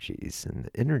orgies, and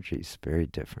the energy's very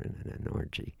different in an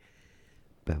orgy.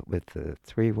 But with the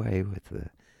three-way, with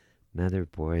another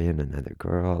boy and another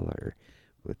girl, or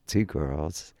with two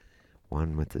girls,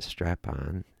 one with a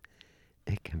strap-on,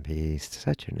 it can be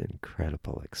such an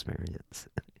incredible experience.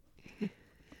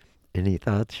 Any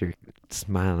thoughts? You're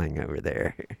smiling over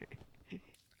there.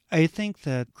 I think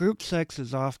that group sex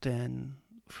is often,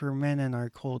 for men in our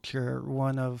culture,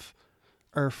 one of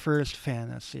our first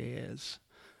fantasies.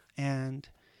 And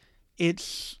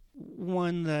it's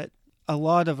one that a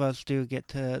lot of us do get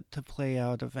to play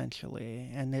out eventually.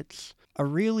 And it's a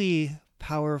really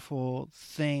powerful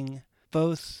thing,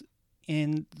 both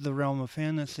in the realm of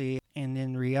fantasy and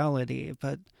in reality.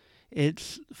 But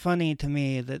it's funny to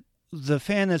me that the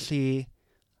fantasy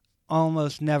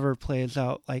almost never plays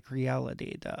out like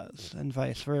reality does, and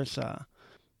vice versa.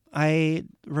 I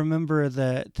remember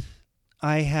that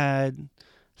I had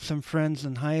some friends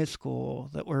in high school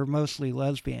that were mostly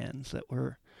lesbians that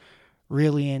were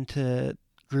really into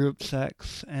group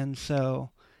sex, and so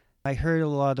I heard a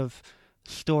lot of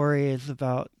stories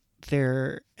about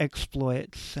their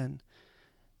exploits, and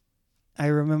I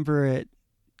remember it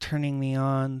turning me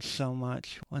on so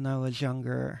much when I was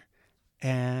younger,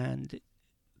 and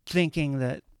thinking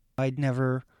that I'd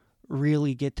never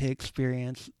really get to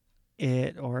experience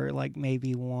it, or like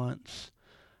maybe once.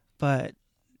 But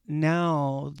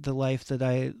now, the life that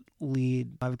I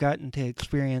lead, I've gotten to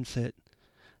experience it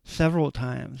several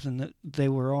times, and they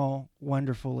were all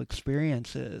wonderful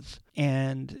experiences.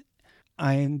 And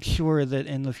I'm sure that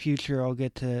in the future I'll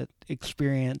get to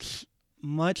experience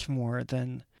much more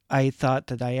than I thought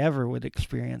that I ever would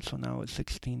experience when I was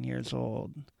 16 years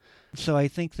old. So I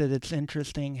think that it's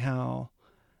interesting how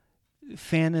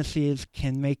fantasies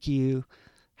can make you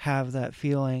have that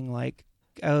feeling like,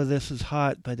 oh, this is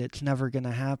hot, but it's never going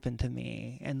to happen to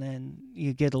me. And then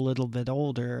you get a little bit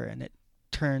older, and it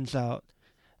turns out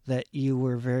that you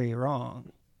were very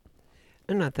wrong.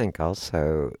 And I think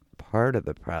also part of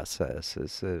the process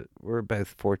is that we're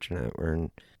both fortunate. We're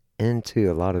into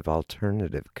a lot of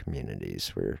alternative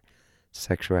communities where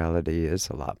sexuality is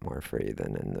a lot more free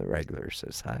than in the regular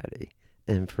society.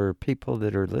 And for people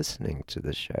that are listening to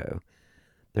the show,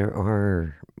 there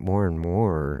are more and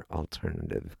more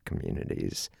alternative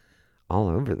communities all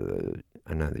over the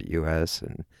U.S.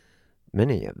 and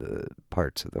many of the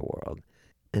parts of the world.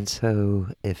 And so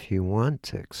if you want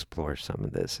to explore some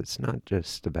of this, it's not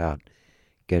just about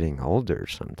getting older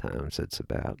sometimes. It's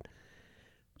about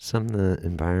some of the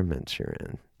environments you're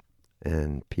in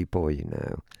and people you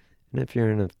know. And if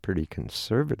you're in a pretty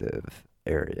conservative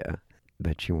area,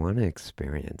 but you want to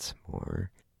experience more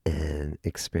and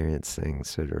experience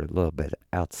things that are a little bit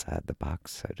outside the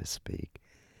box, so to speak,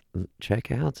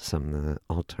 check out some of the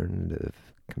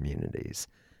alternative communities.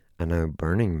 I know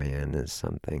Burning Man is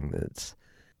something that's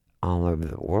all over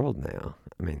the world now.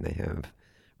 I mean, they have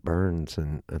burns,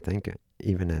 and I think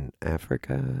even in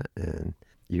Africa and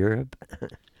Europe.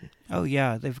 Oh,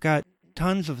 yeah, they've got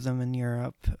tons of them in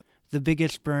Europe. The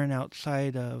biggest burn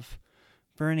outside of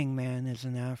Burning Man is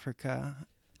in Africa.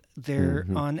 They're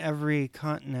Mm-hmm. on every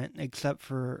continent except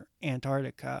for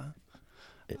Antarctica.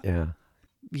 Yeah.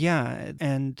 Yeah,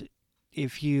 and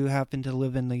if you happen to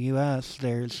live in the U.S.,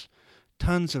 there's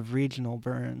tons of regional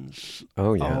burns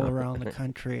Oh, all yeah. around the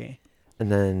country.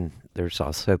 And then there's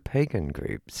also pagan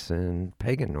groups and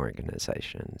pagan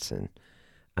organizations. And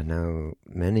I know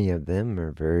many of them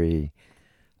are very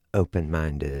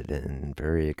open-minded and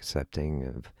very accepting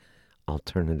of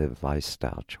alternative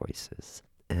lifestyle choices.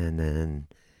 And then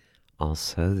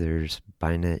also there's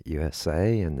Binet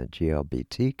USA and the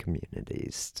GLBT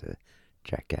communities to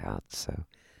check out. So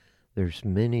there's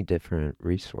many different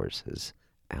resources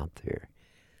out there.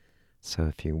 So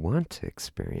if you want to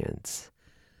experience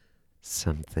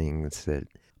some things that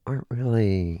aren't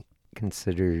really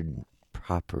considered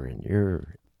proper in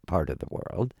your part of the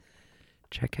world,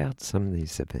 check out some of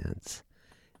these events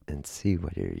and see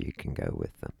where you can go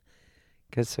with them.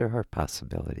 Because there are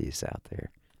possibilities out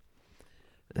there.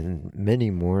 And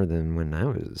many more than when I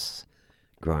was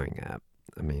growing up.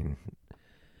 I mean,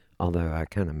 although I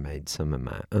kind of made some of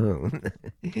my own.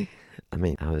 I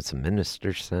mean, I was a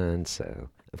minister's son, so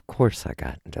of course I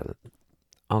got into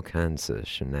all kinds of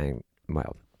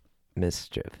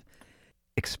mischief,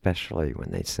 especially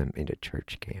when they sent me to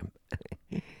church camp.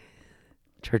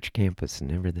 Church camp was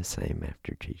never the same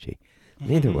after Gigi.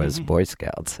 Neither was Boy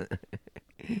Scouts.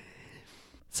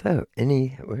 So,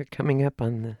 we're coming up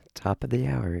on the top of the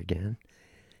hour again.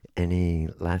 Any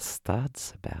last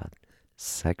thoughts about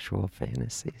sexual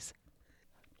fantasies?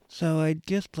 So I'd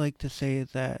just like to say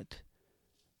that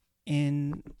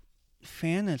in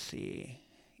fantasy,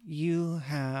 you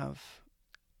have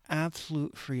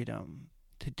absolute freedom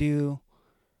to do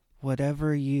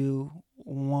whatever you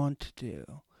want to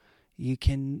do. You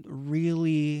can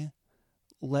really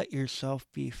let yourself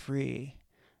be free.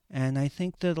 And I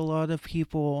think that a lot of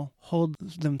people hold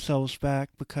themselves back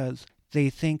because they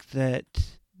think that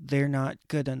they're not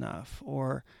good enough,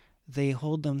 or they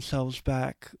hold themselves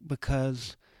back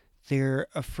because they're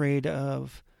afraid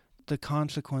of the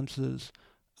consequences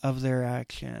of their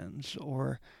actions,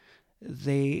 or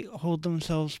they hold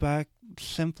themselves back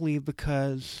simply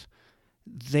because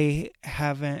they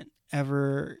haven't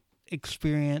ever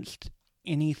experienced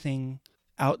anything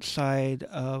outside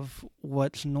of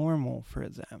what's normal for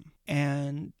them.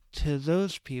 And to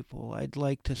those people, I'd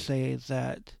like to say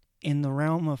that in the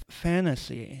realm of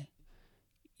fantasy,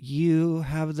 you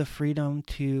have the freedom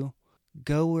to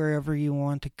go wherever you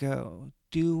want to go,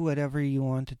 do whatever you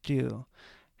want to do,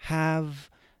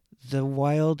 have the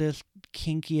wildest,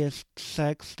 kinkiest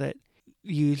sex that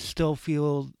you still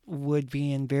feel would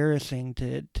be embarrassing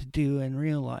to do in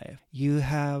real life. You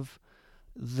have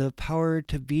the power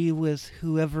to be with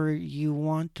whoever you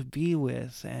want to be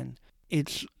with, and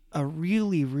it's a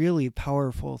really, really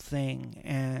powerful thing.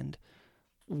 And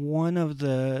one of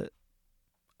the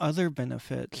other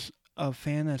benefits of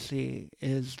fantasy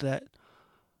is that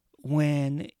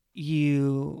when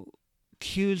you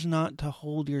choose not to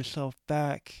hold yourself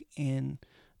back in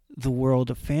the world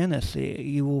of fantasy,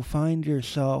 you will find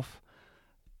yourself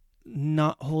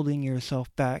not holding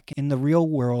yourself back in the real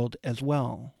world as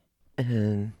well.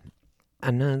 And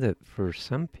I know that for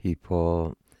some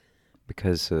people,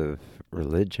 because of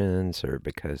religions or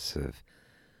because of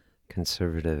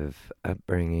conservative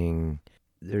upbringing,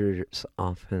 there's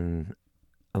often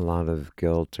a lot of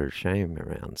guilt or shame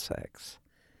around sex,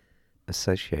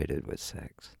 associated with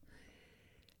sex.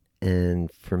 And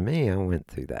for me, I went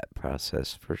through that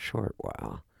process for a short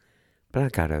while, but I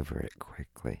got over it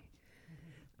quickly.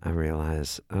 I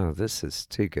realized, oh, this is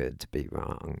too good to be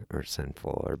wrong or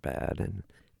sinful or bad.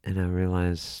 And I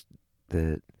realized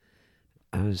that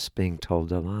I was being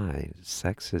told a lie.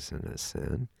 Sex isn't a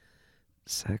sin.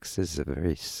 Sex is a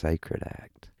very sacred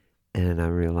act. And I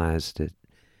realized that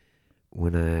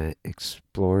when I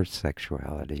explore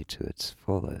sexuality to its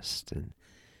fullest and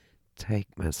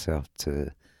take myself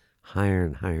to higher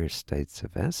and higher states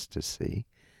of ecstasy,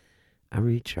 I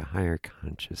reach a higher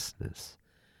consciousness.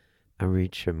 I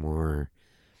reach a more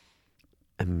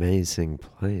amazing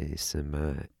place in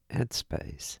my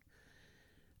headspace.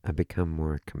 I become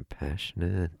more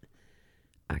compassionate.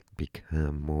 I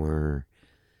become more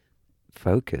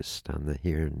focused on the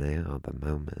here and now, the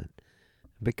moment.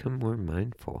 I become more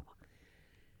mindful,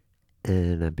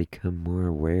 and I become more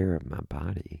aware of my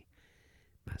body,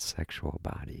 my sexual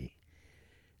body,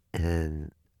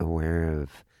 and aware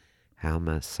of how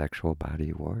my sexual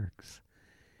body works.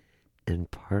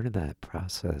 And part of that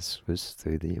process was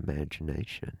through the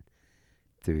imagination,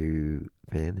 through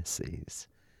fantasies.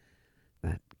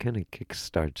 That kind of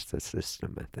kickstarts the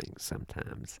system, I think,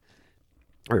 sometimes.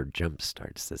 Or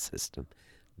jumpstarts the system,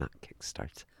 not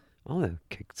kickstarts. Although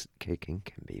kicking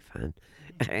can be fun.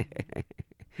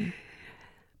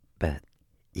 But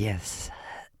yes,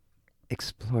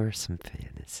 explore some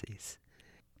fantasies.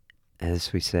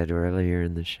 As we said earlier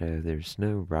in the show, there's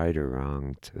no right or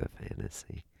wrong to a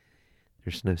fantasy.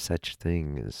 There's no such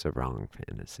thing as a wrong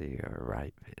fantasy or a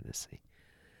right fantasy.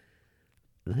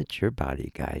 Let your body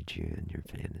guide you in your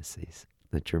fantasies.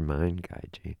 Let your mind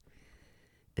guide you.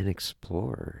 And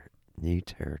explore new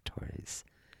territories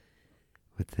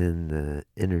within the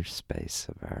inner space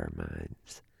of our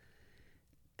minds.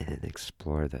 And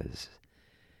explore those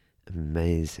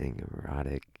amazing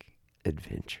erotic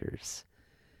adventures.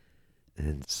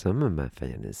 And some of my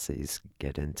fantasies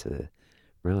get into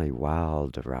really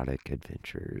wild erotic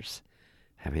adventures,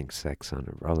 having sex on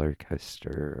a roller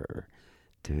coaster or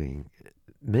doing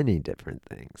many different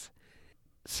things.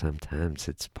 Sometimes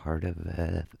it's part of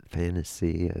a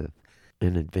fantasy of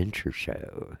an adventure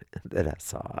show that I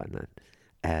saw, and I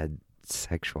add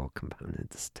sexual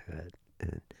components to it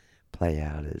and play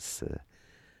out as the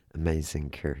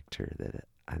amazing character that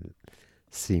I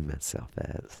see myself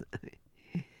as.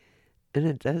 And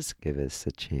it does give us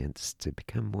a chance to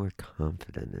become more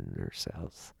confident in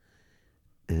ourselves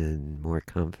and more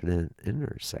confident in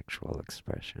our sexual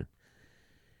expression.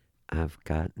 I've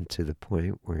gotten to the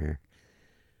point where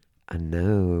I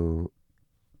know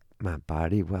my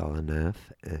body well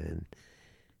enough and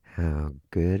how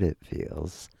good it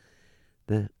feels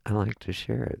that I like to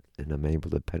share it, and I'm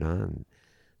able to put on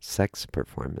sex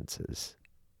performances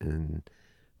and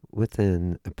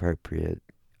within appropriate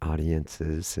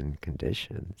audiences and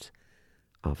conditions.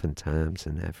 Oftentimes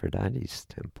in Aphrodite's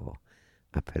temple,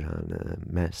 I put on a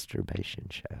masturbation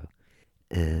show,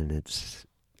 and it's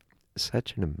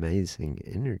such an amazing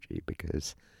energy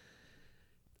because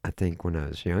I think when I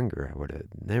was younger, I would have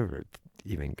never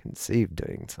even conceived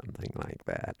doing something like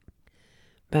that.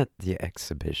 But the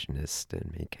exhibitionist in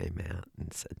me came out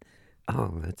and said,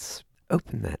 oh, let's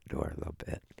open that door a little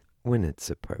bit when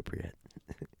it's appropriate.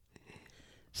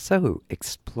 So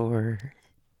explore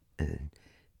and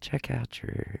check out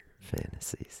your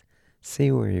fantasies. See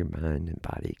where your mind and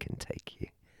body can take you.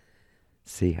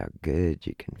 See how good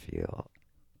you can feel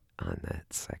on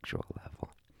that sexual level.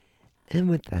 And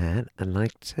with that, I'd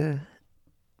like to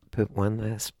put one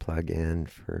last plug in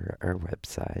for our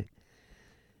website,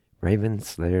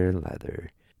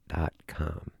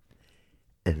 ravenslayerleather.com.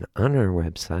 And on our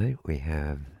website, we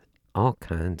have all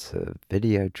kinds of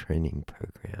video training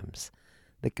programs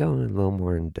that go a little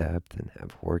more in depth and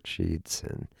have worksheets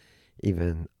and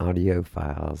even audio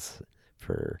files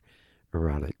for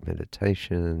erotic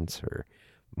meditations or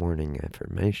morning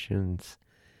affirmations.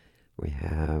 We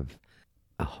have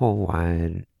a whole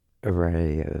wide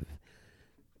array of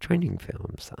training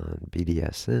films on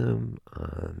BDSM,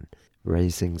 on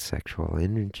raising sexual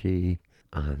energy,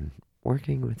 on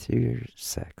working with your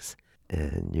sex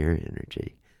and your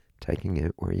energy, taking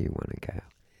it where you want to go.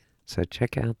 So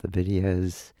check out the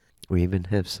videos. We even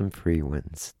have some free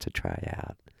ones to try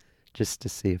out, just to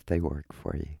see if they work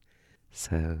for you.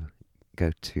 So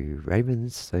go to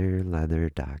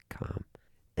ravenslayerleather.com.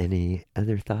 Any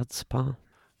other thoughts, Paul?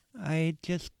 I'd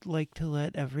just like to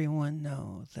let everyone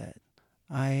know that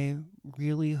I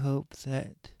really hope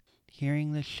that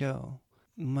hearing the show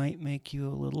might make you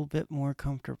a little bit more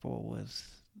comfortable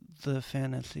with the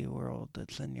fantasy world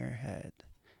that's in your head.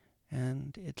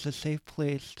 And it's a safe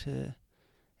place to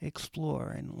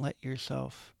explore and let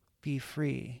yourself be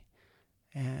free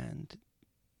and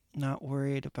not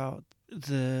worried about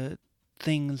the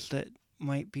things that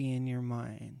might be in your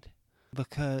mind.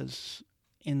 Because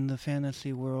in the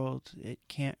fantasy world, it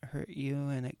can't hurt you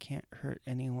and it can't hurt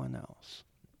anyone else.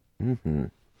 Mm-hmm.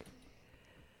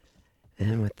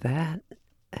 And with that,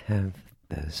 have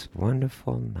those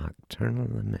wonderful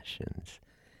nocturnal emissions.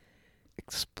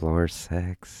 Explore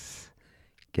sex,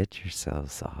 get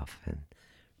yourselves off, and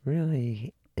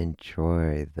really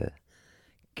enjoy the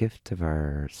gift of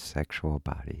our sexual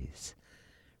bodies.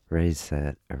 Raise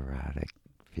that erotic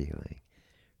feeling.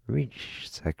 Reach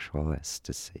sexual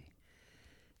ecstasy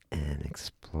and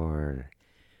explore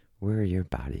where your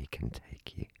body can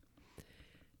take you.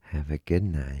 Have a good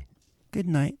night. Good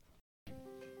night.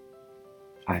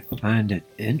 I find it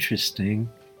interesting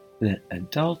that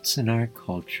adults in our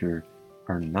culture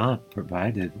are not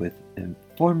provided with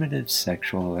informative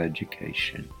sexual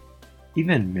education.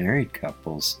 Even married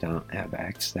couples don't have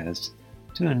access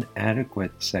to an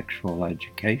adequate sexual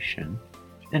education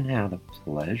and how to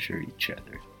pleasure each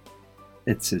other.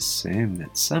 It's assumed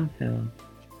that somehow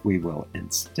we will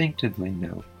instinctively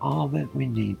know all that we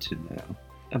need to know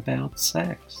about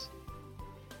sex.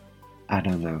 I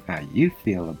don't know how you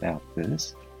feel about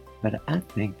this, but I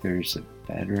think there's a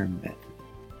better method.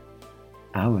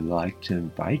 I would like to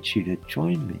invite you to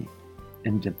join me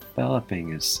in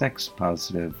developing a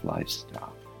sex-positive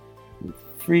lifestyle with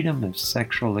freedom of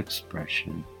sexual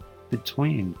expression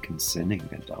between consenting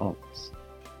adults.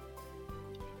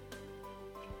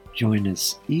 Join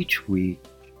us each week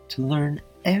to learn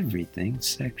everything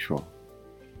sexual.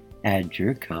 Add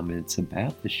your comments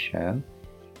about the show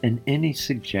and any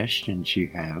suggestions you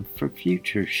have for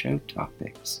future show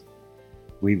topics.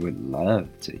 We would love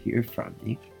to hear from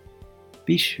you.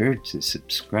 Be sure to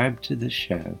subscribe to the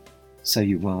show so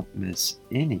you won't miss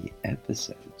any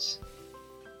episodes.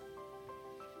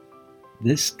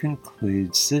 This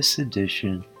concludes this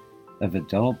edition of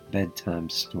Adult Bedtime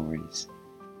Stories.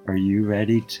 Are you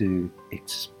ready to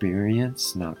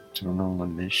experience nocturnal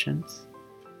emissions?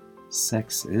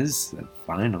 Sex is the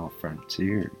final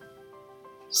frontier,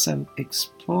 so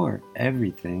explore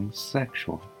everything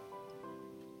sexual.